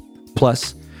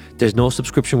 Plus, there's no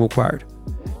subscription required.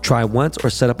 Try once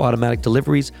or set up automatic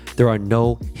deliveries. There are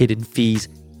no hidden fees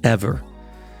ever.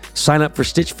 Sign up for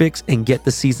Stitch Fix and get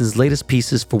the season's latest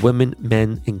pieces for women,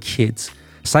 men, and kids.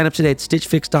 Sign up today at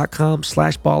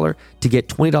stitchfix.com/baller to get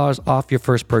 $20 off your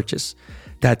first purchase.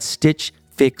 That's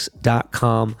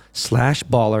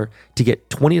stitchfix.com/baller to get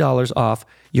 $20 off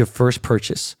your first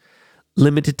purchase.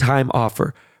 Limited time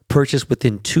offer. Purchase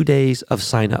within 2 days of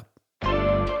sign up.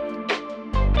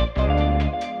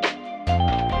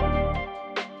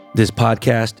 This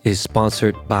podcast is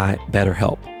sponsored by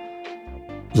BetterHelp.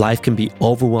 Life can be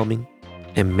overwhelming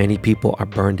and many people are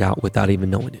burned out without even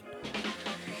knowing it.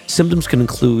 Symptoms can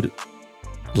include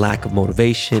lack of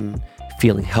motivation,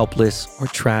 feeling helpless or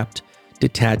trapped,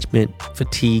 detachment,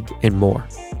 fatigue, and more.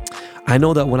 I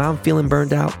know that when I'm feeling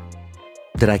burned out,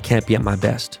 that I can't be at my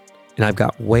best. And I've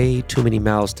got way too many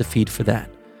mouths to feed for that.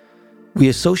 We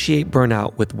associate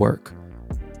burnout with work,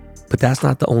 but that's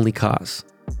not the only cause.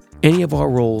 Any of our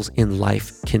roles in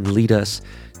life can lead us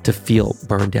to feel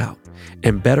burned out.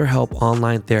 And BetterHelp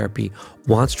Online Therapy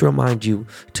wants to remind you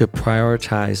to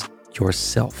prioritize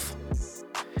yourself.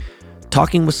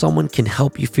 Talking with someone can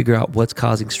help you figure out what's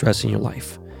causing stress in your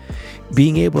life.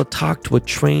 Being able to talk to a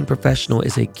trained professional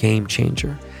is a game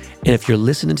changer. And if you're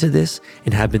listening to this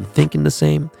and have been thinking the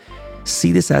same,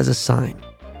 see this as a sign.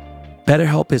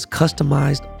 BetterHelp is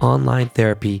customized online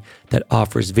therapy that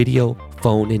offers video,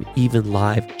 phone, and even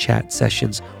live chat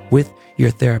sessions with your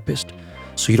therapist.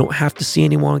 So you don't have to see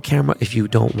anyone on camera if you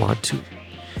don't want to.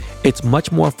 It's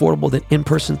much more affordable than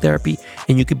in-person therapy,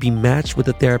 and you could be matched with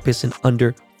a therapist in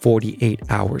under 48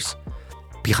 hours.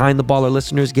 Behind the Baller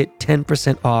listeners get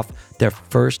 10% off their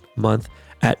first month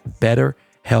at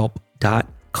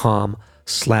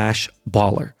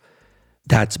betterhelp.com/baller.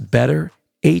 That's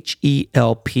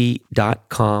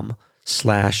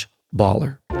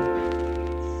betterhelp.com/baller.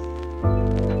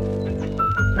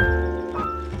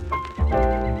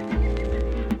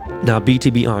 Now,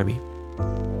 BTB Army,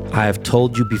 I have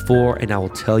told you before and I will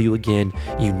tell you again,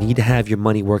 you need to have your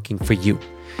money working for you.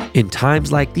 In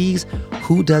times like these,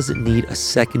 who doesn't need a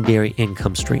secondary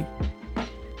income stream?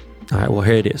 All right, well,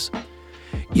 here it is.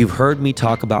 You've heard me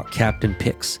talk about Captain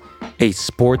Picks, a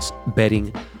sports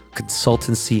betting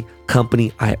consultancy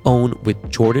company I own with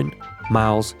Jordan,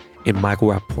 Miles, and Michael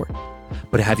Rappaport.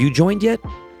 But have you joined yet?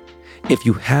 If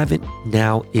you haven't,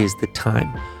 now is the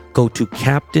time. Go to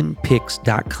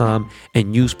captainpicks.com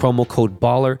and use promo code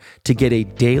BALLER to get a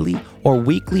daily or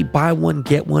weekly buy one,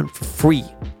 get one for free.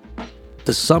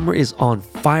 The summer is on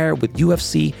fire with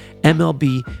UFC,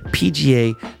 MLB,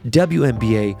 PGA,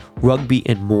 WNBA, rugby,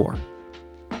 and more.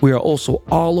 We are also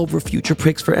all over future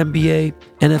picks for NBA,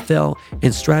 NFL,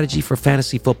 and strategy for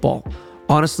fantasy football.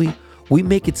 Honestly, we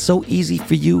make it so easy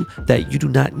for you that you do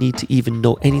not need to even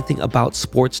know anything about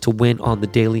sports to win on the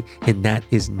daily, and that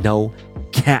is no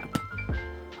cap.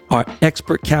 Our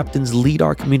expert captains lead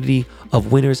our community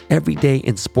of winners every day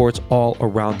in sports all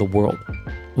around the world.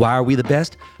 Why are we the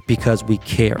best? Because we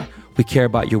care. We care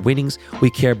about your winnings. We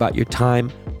care about your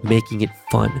time, making it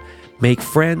fun. Make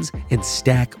friends and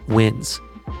stack wins.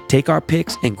 Take our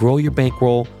picks and grow your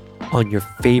bankroll on your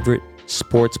favorite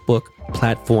sportsbook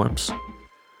platforms.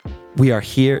 We are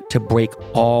here to break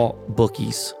all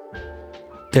bookies.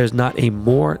 There's not a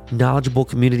more knowledgeable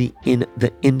community in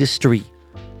the industry.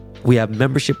 We have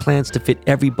membership plans to fit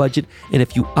every budget, and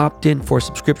if you opt in for a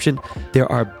subscription,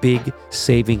 there are big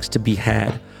savings to be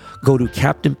had. Go to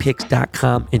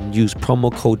captainpicks.com and use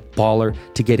promo code BALLER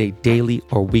to get a daily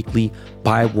or weekly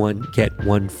buy one, get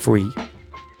one free.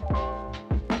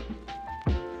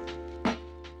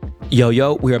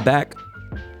 Yo, we are back.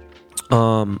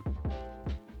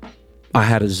 I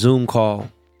had a Zoom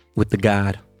call with the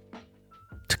God,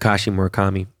 Takashi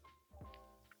Murakami.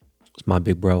 It's my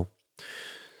big bro.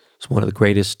 It's one of the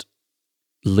greatest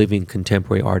living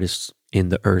contemporary artists in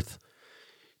the earth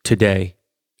today.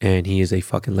 And he is a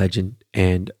fucking legend.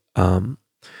 And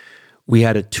we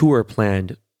had a tour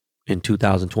planned in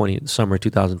 2020, in the summer of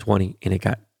 2020, and it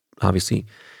got obviously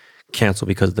canceled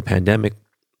because of the pandemic,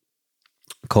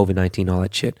 COVID-19, all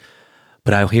that shit.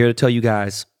 But I'm here to tell you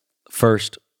guys,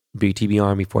 first, BTB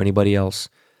Army, for anybody else,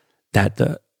 that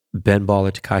the Ben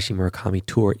Baller Takashi Murakami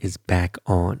tour is back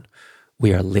on.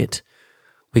 We are lit.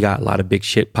 We got a lot of big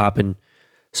shit popping.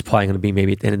 It's probably going to be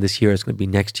maybe at the end of this year. It's going to be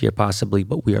next year possibly,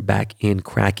 but we are back in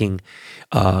cracking.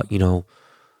 We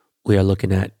are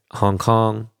looking at Hong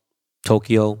Kong,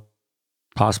 Tokyo,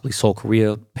 possibly Seoul,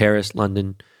 Korea, Paris,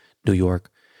 London, New York,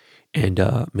 and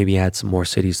maybe add some more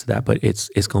cities to that. But it's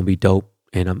going to be dope,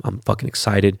 and I'm fucking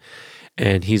excited.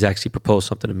 And he's actually proposed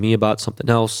something to me about something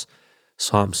else.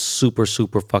 So I'm super,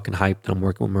 super fucking hyped that I'm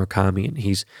working with Murakami, and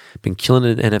he's been killing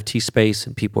it in the NFT space,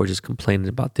 and people are just complaining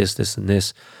about this, and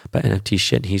this, about NFT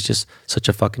shit. And he's just such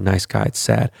a fucking nice guy. It's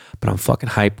sad, but I'm fucking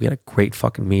hyped. We had a great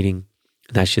fucking meeting,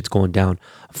 and that shit's going down.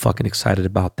 I'm fucking excited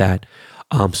about that.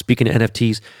 Speaking of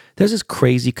NFTs, there's this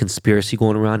crazy conspiracy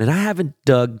going around, and I haven't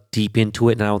dug deep into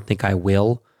it, and I don't think I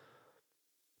will.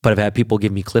 But I've had people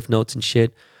give me cliff notes and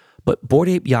shit. But Bored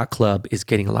Ape Yacht Club is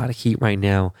getting a lot of heat right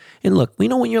now. And look, we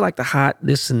know when you're like the hot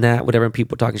this and that, whatever, and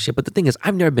people talking shit. But the thing is,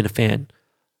 I've never been a fan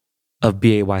of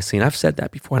BAYC. And I've said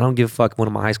that before. I don't give a fuck. One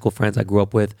of my high school friends I grew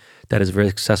up with that is a very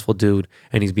successful dude,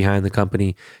 and he's behind the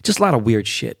company. Just a lot of weird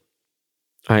shit.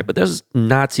 All right, but there's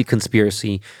Nazi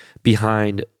conspiracy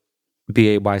behind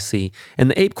BAYC.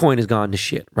 And the ape coin has gone to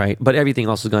shit, right? But everything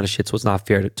else has gone to shit, so it's not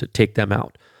fair to take them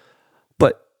out.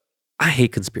 But I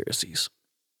hate conspiracies.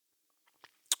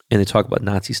 And they talk about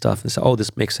Nazi stuff and say, oh,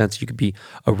 this makes sense. You could be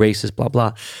a racist, blah,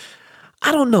 blah.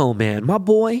 I don't know, man. My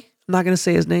boy, I'm not going to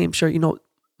say his name. Sure,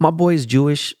 my boy is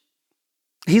Jewish.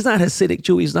 He's not Hasidic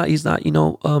Jew. He's not,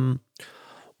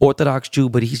 Orthodox Jew,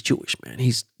 but he's Jewish, man.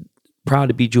 He's proud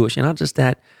to be Jewish. And not just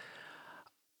that,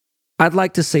 I'd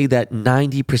like to say that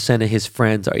 90% of his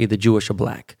friends are either Jewish or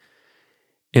black.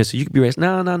 And so you could be racist.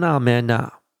 No, man,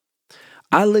 nah.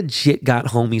 I legit got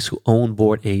homies who own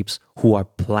Bored Apes who are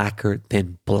blacker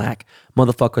than black.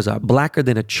 Motherfuckers are blacker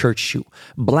than a church shoe.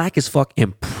 Black as fuck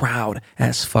and proud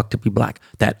as fuck to be black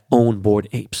that own Bored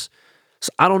Apes. So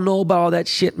I don't know about all that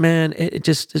shit, man. It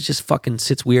just fucking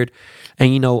sits weird.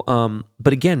 And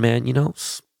but again, man,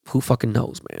 who fucking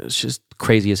knows, man? It's just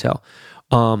crazy as hell.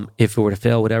 If it were to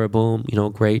fail, whatever, boom,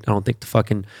 great. I don't think the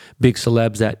fucking big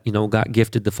celebs that, got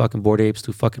gifted the fucking Bored Apes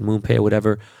through fucking MoonPay or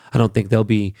whatever, I don't think they'll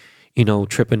be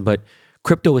tripping, but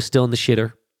crypto is still in the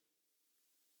shitter.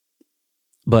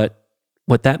 But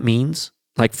what that means,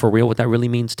 like for real, what that really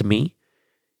means to me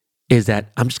is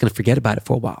that I'm just going to forget about it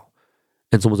for a while.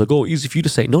 And someone's like, oh, easy for you to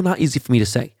say. No, not easy for me to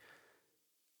say.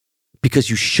 Because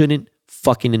you shouldn't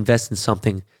fucking invest in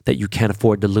something that you can't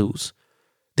afford to lose.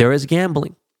 There is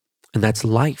gambling, and that's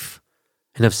life.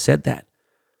 And I've said that.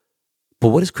 But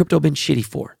what has crypto been shitty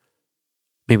for?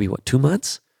 Maybe 2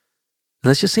 months? And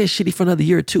let's just say it's shitty for another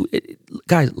year or two.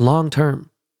 Guys, long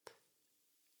term,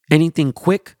 anything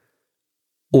quick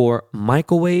or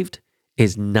microwaved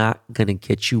is not going to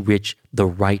get you rich the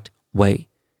right way.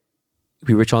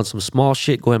 Be rich on some small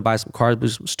shit, go ahead and buy some cars, do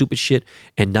some stupid shit,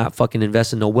 and not fucking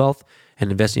invest in no wealth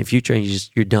and invest in your future, and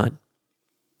you're done.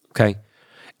 Okay?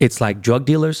 It's like drug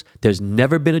dealers. There's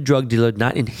never been a drug dealer,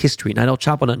 not in history, not El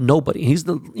Chapo, not nobody. He's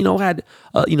but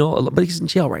he's in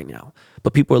jail right now.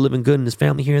 But people are living good in his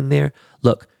family here and there.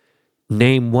 Look,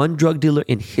 name one drug dealer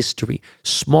in history.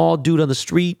 Small dude on the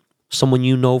street, someone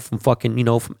you know from fucking,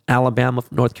 from Alabama,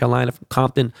 from North Carolina, from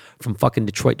Compton, from fucking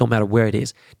Detroit, don't matter where it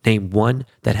is. Name one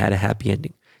that had a happy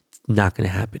ending. It's not going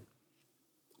to happen.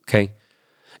 Okay?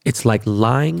 It's like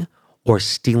lying or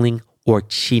stealing or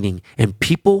cheating. And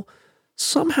people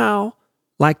somehow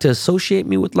like to associate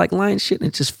me with like lying shit. And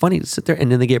it's just funny to sit there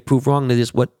and then they get proved wrong.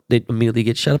 And they immediately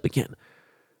get shut up again.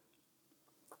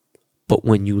 But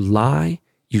when you lie,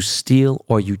 you steal,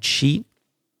 or you cheat,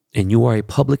 and you are a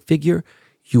public figure,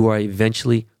 you are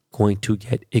eventually going to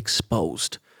get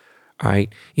exposed. All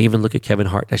right. Even look at Kevin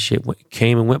Hart. That shit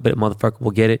came and went, but a motherfucker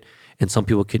will get it. And some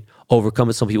people could overcome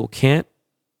it. Some people can't.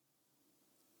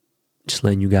 Just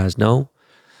letting you guys know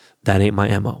that ain't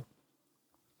my MO.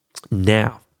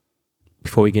 Now,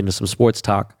 before we get into some sports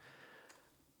talk,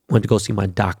 I went to go see my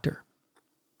doctor.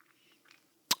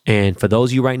 And for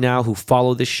those of you right now who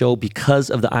follow this show because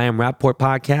of the I Am Rapaport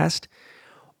podcast,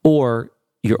 or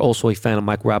you're also a fan of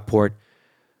Mike Rapaport,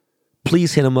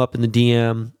 please hit him up in the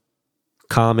DM,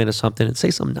 comment or something, and say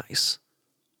something nice.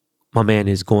 My man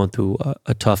is going through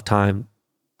a tough time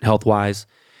health-wise,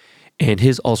 and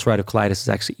his ulcerative colitis is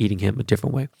actually eating him a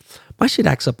different way. My shit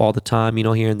acts up all the time,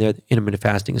 here and there. The intermittent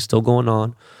fasting is still going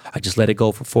on. I just let it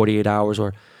go for 48 hours, or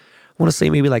I want to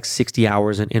say maybe like 60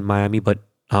 hours in Miami, but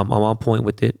I'm on point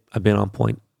with it. I've been on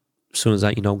point as soon as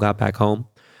I, got back home.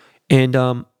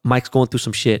 And Mike's going through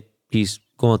some shit. He's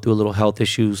going through a little health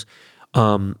issues,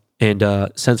 and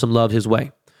send some love his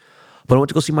way. But I went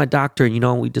to go see my doctor,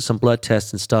 and, we did some blood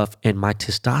tests and stuff, and my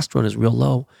testosterone is real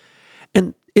low.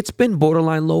 And it's been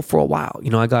borderline low for a while.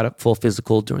 I got a full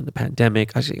physical during the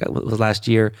pandemic. Actually, it was last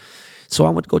year. So I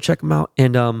went to go check him out,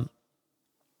 and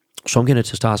so I'm getting a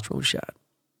testosterone shot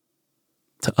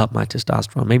to up my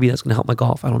testosterone. Maybe that's going to help my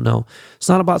golf. I don't know. It's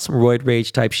not about some roid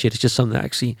rage type shit. It's just something that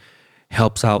actually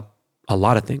helps out a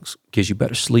lot of things. Gives you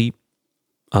better sleep.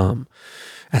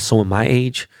 As someone my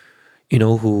age,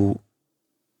 who,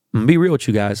 I'm gonna be real with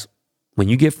you guys, when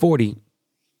you get 40,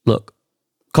 look,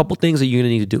 a couple things that you're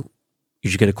going to need to do. You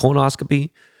should get a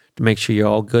colonoscopy to make sure you're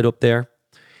all good up there.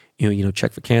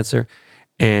 Check for cancer,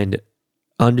 and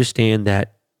understand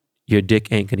that your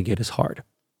dick ain't going to get as hard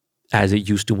as it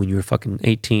used to when you were fucking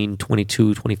 18,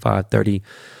 22, 25, 30.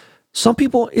 Some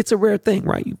people, it's a rare thing,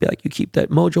 right? You keep that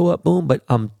mojo up, boom. But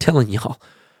I'm telling y'all,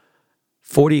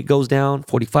 40 it goes down,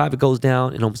 45 it goes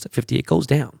down, and almost at 50 it goes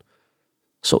down.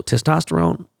 So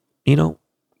testosterone,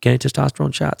 getting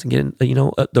testosterone shots and getting,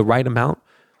 the right amount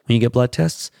when you get blood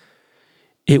tests,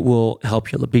 it will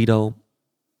help your libido.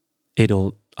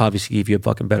 It'll obviously give you a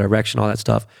fucking better erection, all that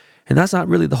stuff. And that's not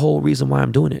really the whole reason why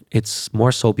I'm doing it. It's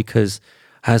more so because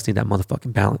I just need that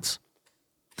motherfucking balance.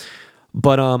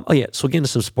 But, so getting to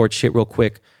some sports shit real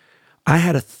quick. I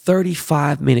had a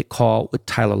 35-minute call with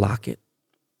Tyler Lockett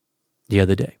the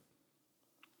other day.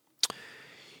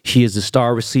 He is the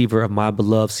star receiver of my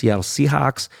beloved Seattle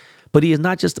Seahawks, but he is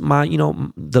not just my,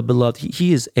 the beloved.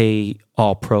 He is a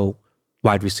all-pro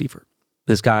wide receiver.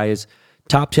 This guy is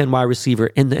top 10 wide receiver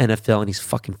in the NFL, and he's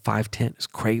fucking 5'10". It's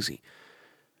crazy.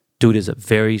 Dude is a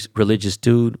very religious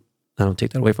dude. I don't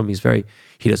take that away from him.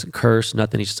 He doesn't curse,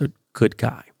 nothing. He's just a good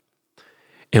guy.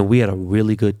 And we had a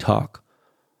really good talk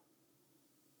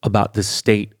about the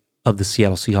state of the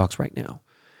Seattle Seahawks right now.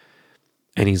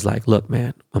 And he's like, look,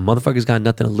 man, when motherfuckers got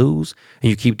nothing to lose and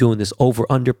you keep doing this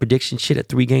over-under prediction shit at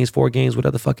 3 games, 4 games,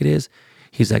 whatever the fuck it is,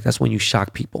 he's like, that's when you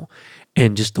shock people.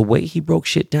 And just the way he broke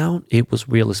shit down, it was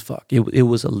real as fuck. It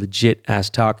was a legit-ass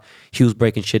talk. He was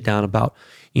breaking shit down about,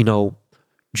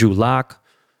 Drew Lock,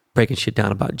 breaking shit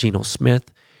down about Geno Smith.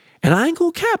 And I ain't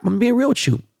gonna cap. I'm being real with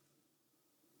you.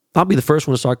 I'll be the first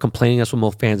one to start complaining. That's what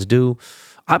most fans do.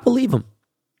 I believe him.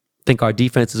 Think our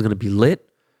defense is going to be lit.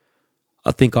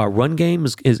 I think our run game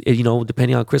is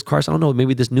depending on Chris Carson. I don't know.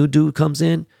 Maybe this new dude comes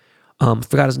in.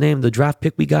 Forgot his name, the draft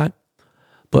pick we got.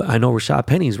 But I know Rashad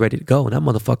Penny's ready to go. And that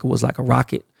motherfucker was like a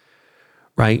rocket,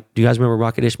 right? Do you guys remember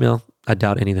Rocket Ishmael? I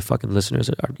doubt any of the fucking listeners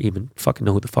are even fucking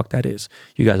know who the fuck that is.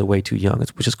 You guys are way too young,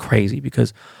 which is crazy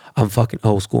because I'm fucking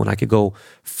old school and I could go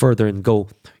further and go,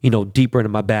 deeper into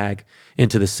my bag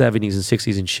into the 70s and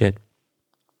 60s and shit.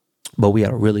 But we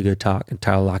had a really good talk and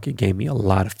Tyler Lockett gave me a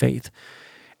lot of faith.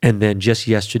 And then just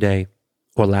yesterday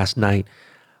or last night,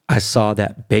 I saw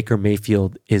that Baker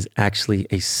Mayfield is actually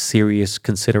a serious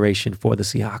consideration for the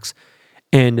Seahawks.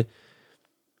 And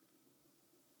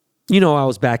I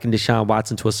was backing Deshaun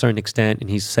Watson to a certain extent, and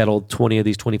he's settled 20 of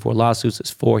these 24 lawsuits.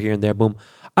 There's 4 here and there, boom.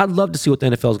 I'd love to see what the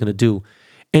NFL is going to do.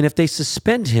 And if they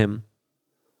suspend him,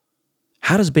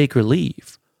 how does Baker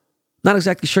leave? Not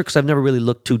exactly sure because I've never really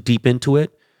looked too deep into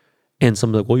it. And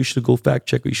some are like, well, you should go fact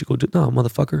check or you should go do... No,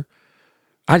 motherfucker.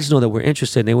 I just know that we're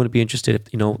interested and they wouldn't be interested if,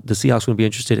 the Seahawks wouldn't be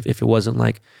interested if it wasn't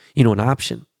like, an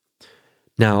option.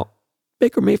 Now,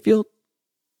 Baker Mayfield,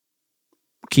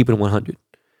 keeping it 100.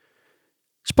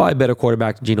 He's probably a better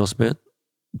quarterback than Geno Smith.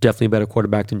 Definitely a better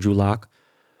quarterback than Drew Lock.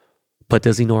 But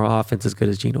does he know our offense as good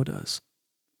as Geno does?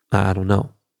 I don't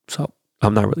know. So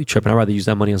I'm not really tripping. I'd rather use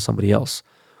that money on somebody else.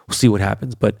 We'll see what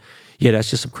happens. But yeah, that's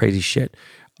just some crazy shit.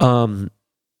 Let me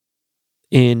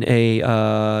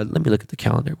look at the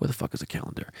calendar. Where the fuck is the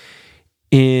calendar?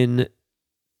 So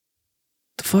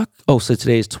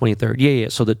today is 23rd. Yeah.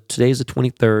 So today is the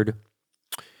 23rd.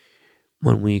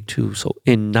 1 week, 2. So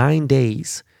in 9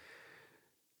 days,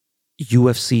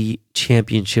 UFC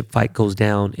championship fight goes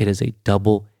down. It is a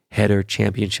double header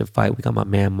championship fight. We got my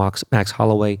man Max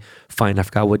Holloway fighting. I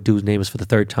forgot what dude's name is for the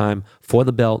 3rd time for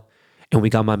the belt. And we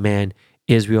got my man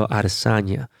Israel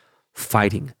Adesanya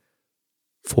fighting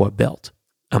for a belt.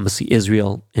 I'm going to see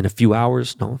Israel in a few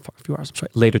hours. No, a few hours. I'm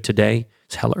sorry. Later today.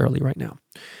 It's hella early right now.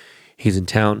 He's in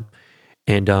town.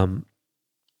 And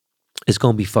it's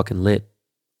going to be fucking lit.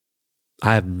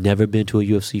 I have never been to a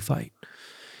UFC fight.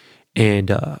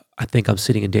 And I think I'm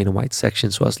sitting in Dana White's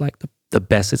section. So it's like the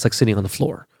best. It's like sitting on the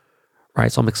floor.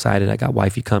 Right? So I'm excited. I got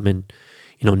wifey coming.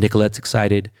 Nicolette's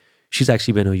excited. She's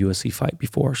actually been to a UFC fight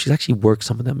before. She's actually worked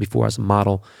some of them before as a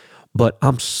model. But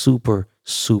I'm super,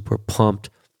 super pumped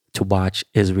to watch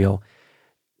Israel,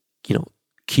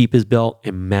 keep his belt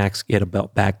and Max get a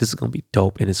belt back. This is going to be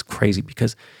dope. And it's crazy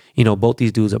because, both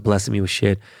these dudes are blessing me with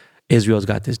shit. Israel's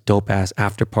got this dope ass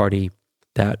after party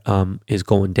that is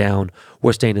going down.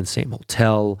 We're staying in the same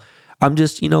hotel. I'm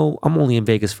just, I'm only in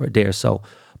Vegas for a day or so.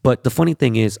 But the funny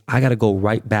thing is, I got to go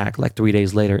right back like 3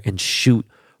 days later and shoot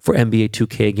for NBA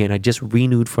 2K again. I just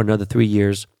renewed for another 3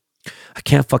 years. I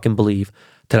can't fucking believe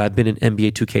that I've been in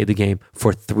NBA 2K the game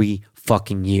for 3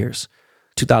 fucking years.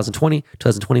 2020,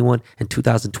 2021, and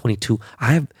 2022.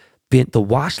 The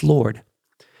Wash Lord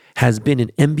has been in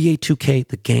NBA 2K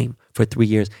the game for 3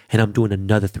 years, and I'm doing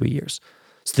another 3 years.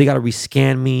 So they got to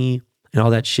rescan me and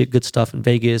all that shit, good stuff in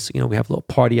Vegas. We have a little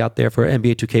party out there for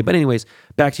NBA 2K. But anyways,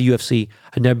 back to UFC.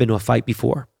 I've never been to a fight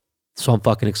before. So I'm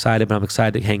fucking excited, but I'm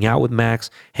excited to hang out with Max,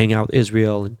 hang out with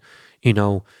Israel, and,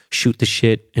 shoot the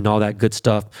shit and all that good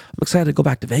stuff. I'm excited to go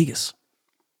back to Vegas.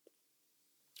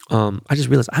 I just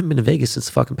realized I haven't been to Vegas since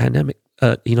the fucking pandemic,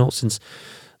 since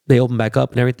they opened back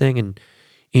up and everything. And,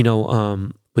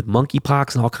 with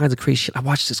monkeypox and all kinds of crazy shit. I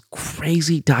watched this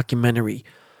crazy documentary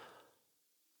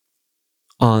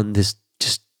on this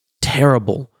just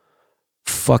terrible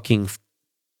fucking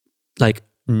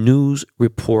news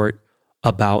report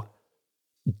about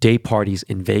day parties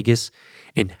in Vegas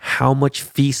and how much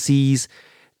feces,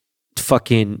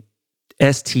 fucking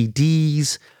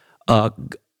STDs, what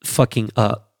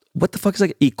the fuck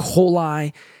is E.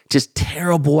 coli, just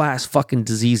terrible ass fucking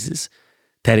diseases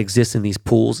that exist in these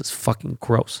pools. It's fucking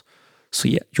gross. So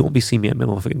yeah, you won't be seeing me at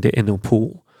my fucking day in no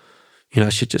pool.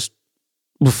 Shit just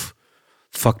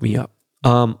fuck me up.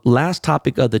 Last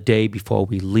topic of the day before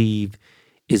we leave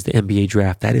is the NBA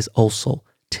draft. That is also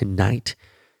tonight.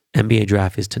 NBA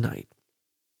draft is tonight.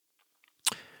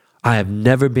 I have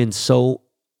never been so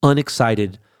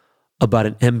unexcited about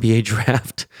an NBA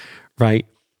draft, right?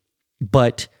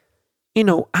 But, I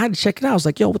had to check it out. I was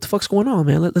like, yo, what the fuck's going on,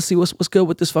 man? Let's see what's good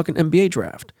with this fucking NBA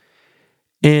draft.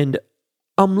 And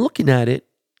I'm looking at it,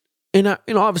 and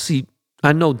obviously,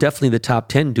 I know definitely the top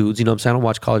 10 dudes, what I'm saying? I don't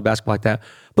watch college basketball like that.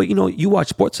 But, you watch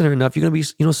SportsCenter enough, you're going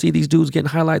to be, see these dudes getting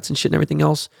highlights and shit and everything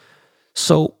else.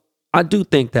 So I do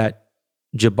think that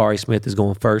Jabari Smith is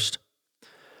going first.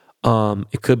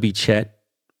 It could be Chet,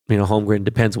 Holmgren.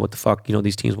 Depends on what the fuck,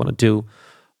 these teams want to do.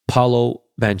 Paulo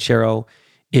Banchero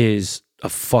is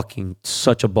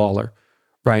such a baller,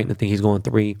 right? And I think he's going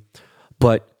 3.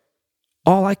 But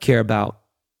all I care about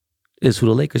is who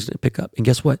the Lakers didn't pick up. And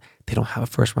guess what? They don't have a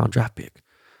first round draft pick.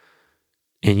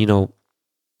 And,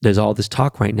 there's all this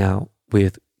talk right now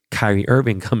with Kyrie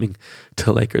Irving coming to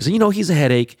the Lakers. And, he's a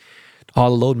headache. all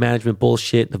the load management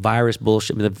bullshit, the virus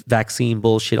bullshit, the vaccine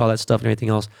bullshit, all that stuff and everything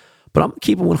else. But I'm going to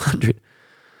keep it 100.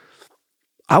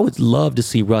 I would love to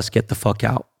see Russ get the fuck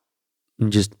out.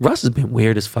 And just, Russ has been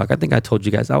weird as fuck. I think I told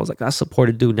you guys, I was like, I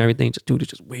supported dude and everything. Just, dude is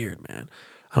just weird, man.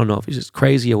 I don't know if he's just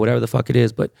crazy or whatever the fuck it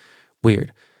is, but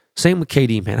weird. Same with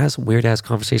KD, man. I had some weird ass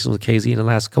conversations with KZ in the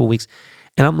last couple weeks.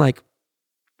 And I'm like,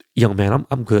 yo, man,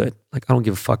 I'm good. Like, I don't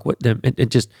give a fuck what them.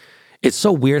 It's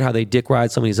so weird how they dick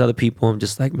ride some of these other people. I'm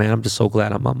just like, man, I'm just so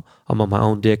glad I'm on my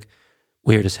own dick.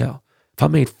 Weird as hell. If I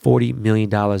made $40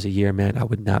 million a year, man, I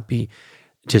would not be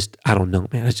just, I don't know,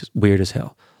 man. It's just weird as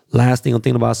hell. Last thing I'm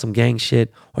thinking about some gang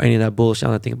shit or any of that bullshit.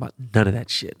 I'm not thinking about none of that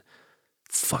shit.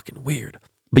 Fucking weird.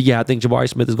 But yeah, I think Jabari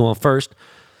Smith is going first.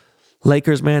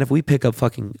 Lakers, man, if we pick up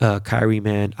fucking Kyrie,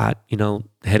 man, the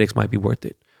headaches might be worth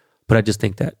it. But I just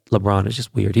think that LeBron is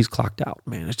just weird. He's clocked out,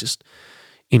 man. It's just,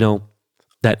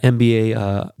 that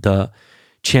NBA, the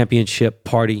championship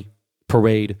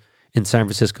parade in San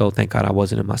Francisco. Thank God I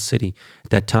wasn't in my city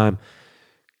at that time.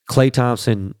 Klay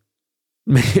Thompson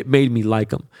made me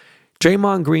like him.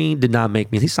 Draymond Green did not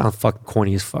make me. He sounds fucking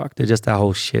corny as fuck. They're just that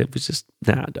whole shit. It was just,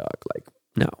 nah, dog. Like,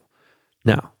 no.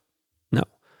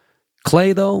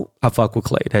 Klay, though, I fuck with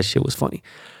Klay. That shit was funny.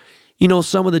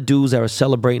 Some of the dudes that were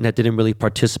celebrating that didn't really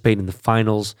participate in the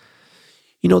finals,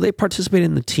 they participated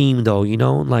in the team, though,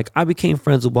 like, I became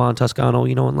friends with Juan Toscano,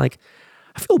 and like,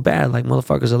 I feel bad. Like,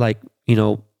 motherfuckers are like,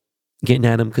 getting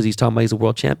at him because he's talking about he's a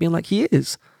world champion. Like, he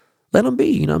is. Let him be,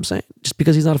 you know what I'm saying? Just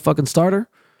because he's not a fucking starter,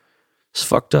 it's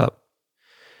fucked up.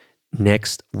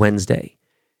 Next Wednesday,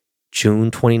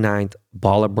 June 29th,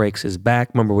 Baller Breaks is back.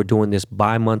 Remember, we're doing this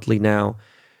bi-monthly now.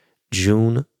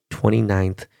 June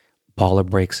 29th, Baller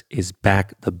Breaks is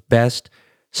back. The best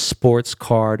sports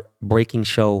card breaking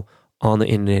show on the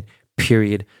internet,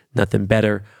 period. Nothing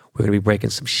better. We're going to be breaking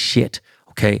some shit,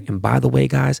 okay? And by the way,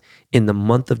 guys, in the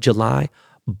month of July,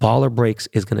 Baller Breaks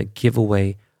is going to give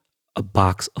away a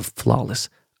box of Flawless.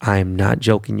 I am not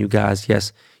joking, you guys.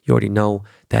 Yes, you already know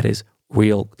that is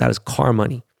real. That is car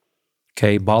money.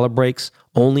 Okay, Baller Breaks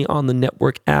only on the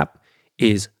network app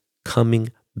is coming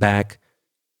back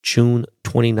June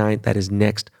 29th. That is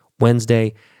next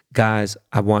Wednesday. Guys,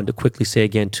 I wanted to quickly say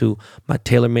again too, my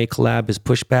TaylorMade collab is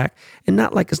pushed back. And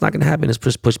not like it's not going to happen. It's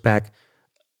just pushed back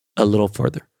a little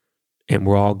further. And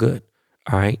we're all good.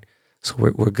 All right? So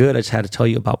we're good. I just had to tell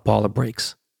you about Baller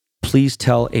Breaks. Please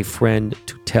tell a friend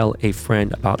to tell a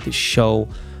friend about this show.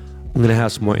 I'm going to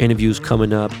have some more interviews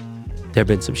coming up. There have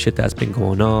been some shit that's been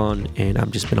going on, and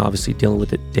I've just been obviously dealing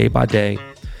with it day by day.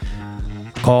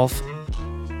 Golf,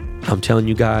 I'm telling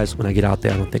you guys, when I get out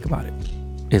there, I don't think about it.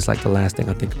 It's like the last thing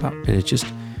I think about, and it's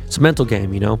a mental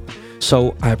game,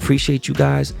 So I appreciate you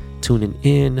guys tuning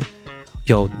in.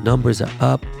 Yo, numbers are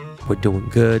up. We're doing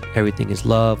good. Everything is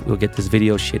love. We'll get this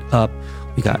video shit up.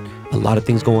 We got a lot of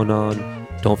things going on.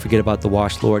 Don't forget about the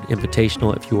Wash Lord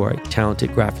Invitational. If you are a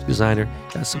talented graphic designer,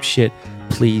 got some shit,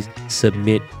 please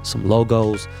submit some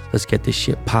logos. Let's get this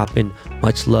shit popping.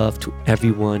 Much love to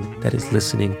everyone that is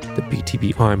listening, the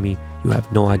BTB Army. You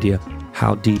have no idea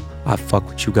how deep I fuck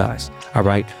with you guys. All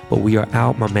right? But we are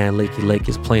out. My man Lakey Lake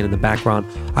is playing in the background.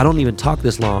 I don't even talk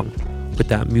this long with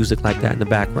that music like that in the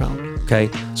background. Okay?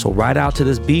 So ride out to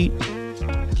this beat,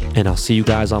 and I'll see you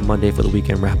guys on Monday for the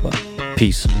weekend wrap up.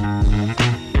 Peace.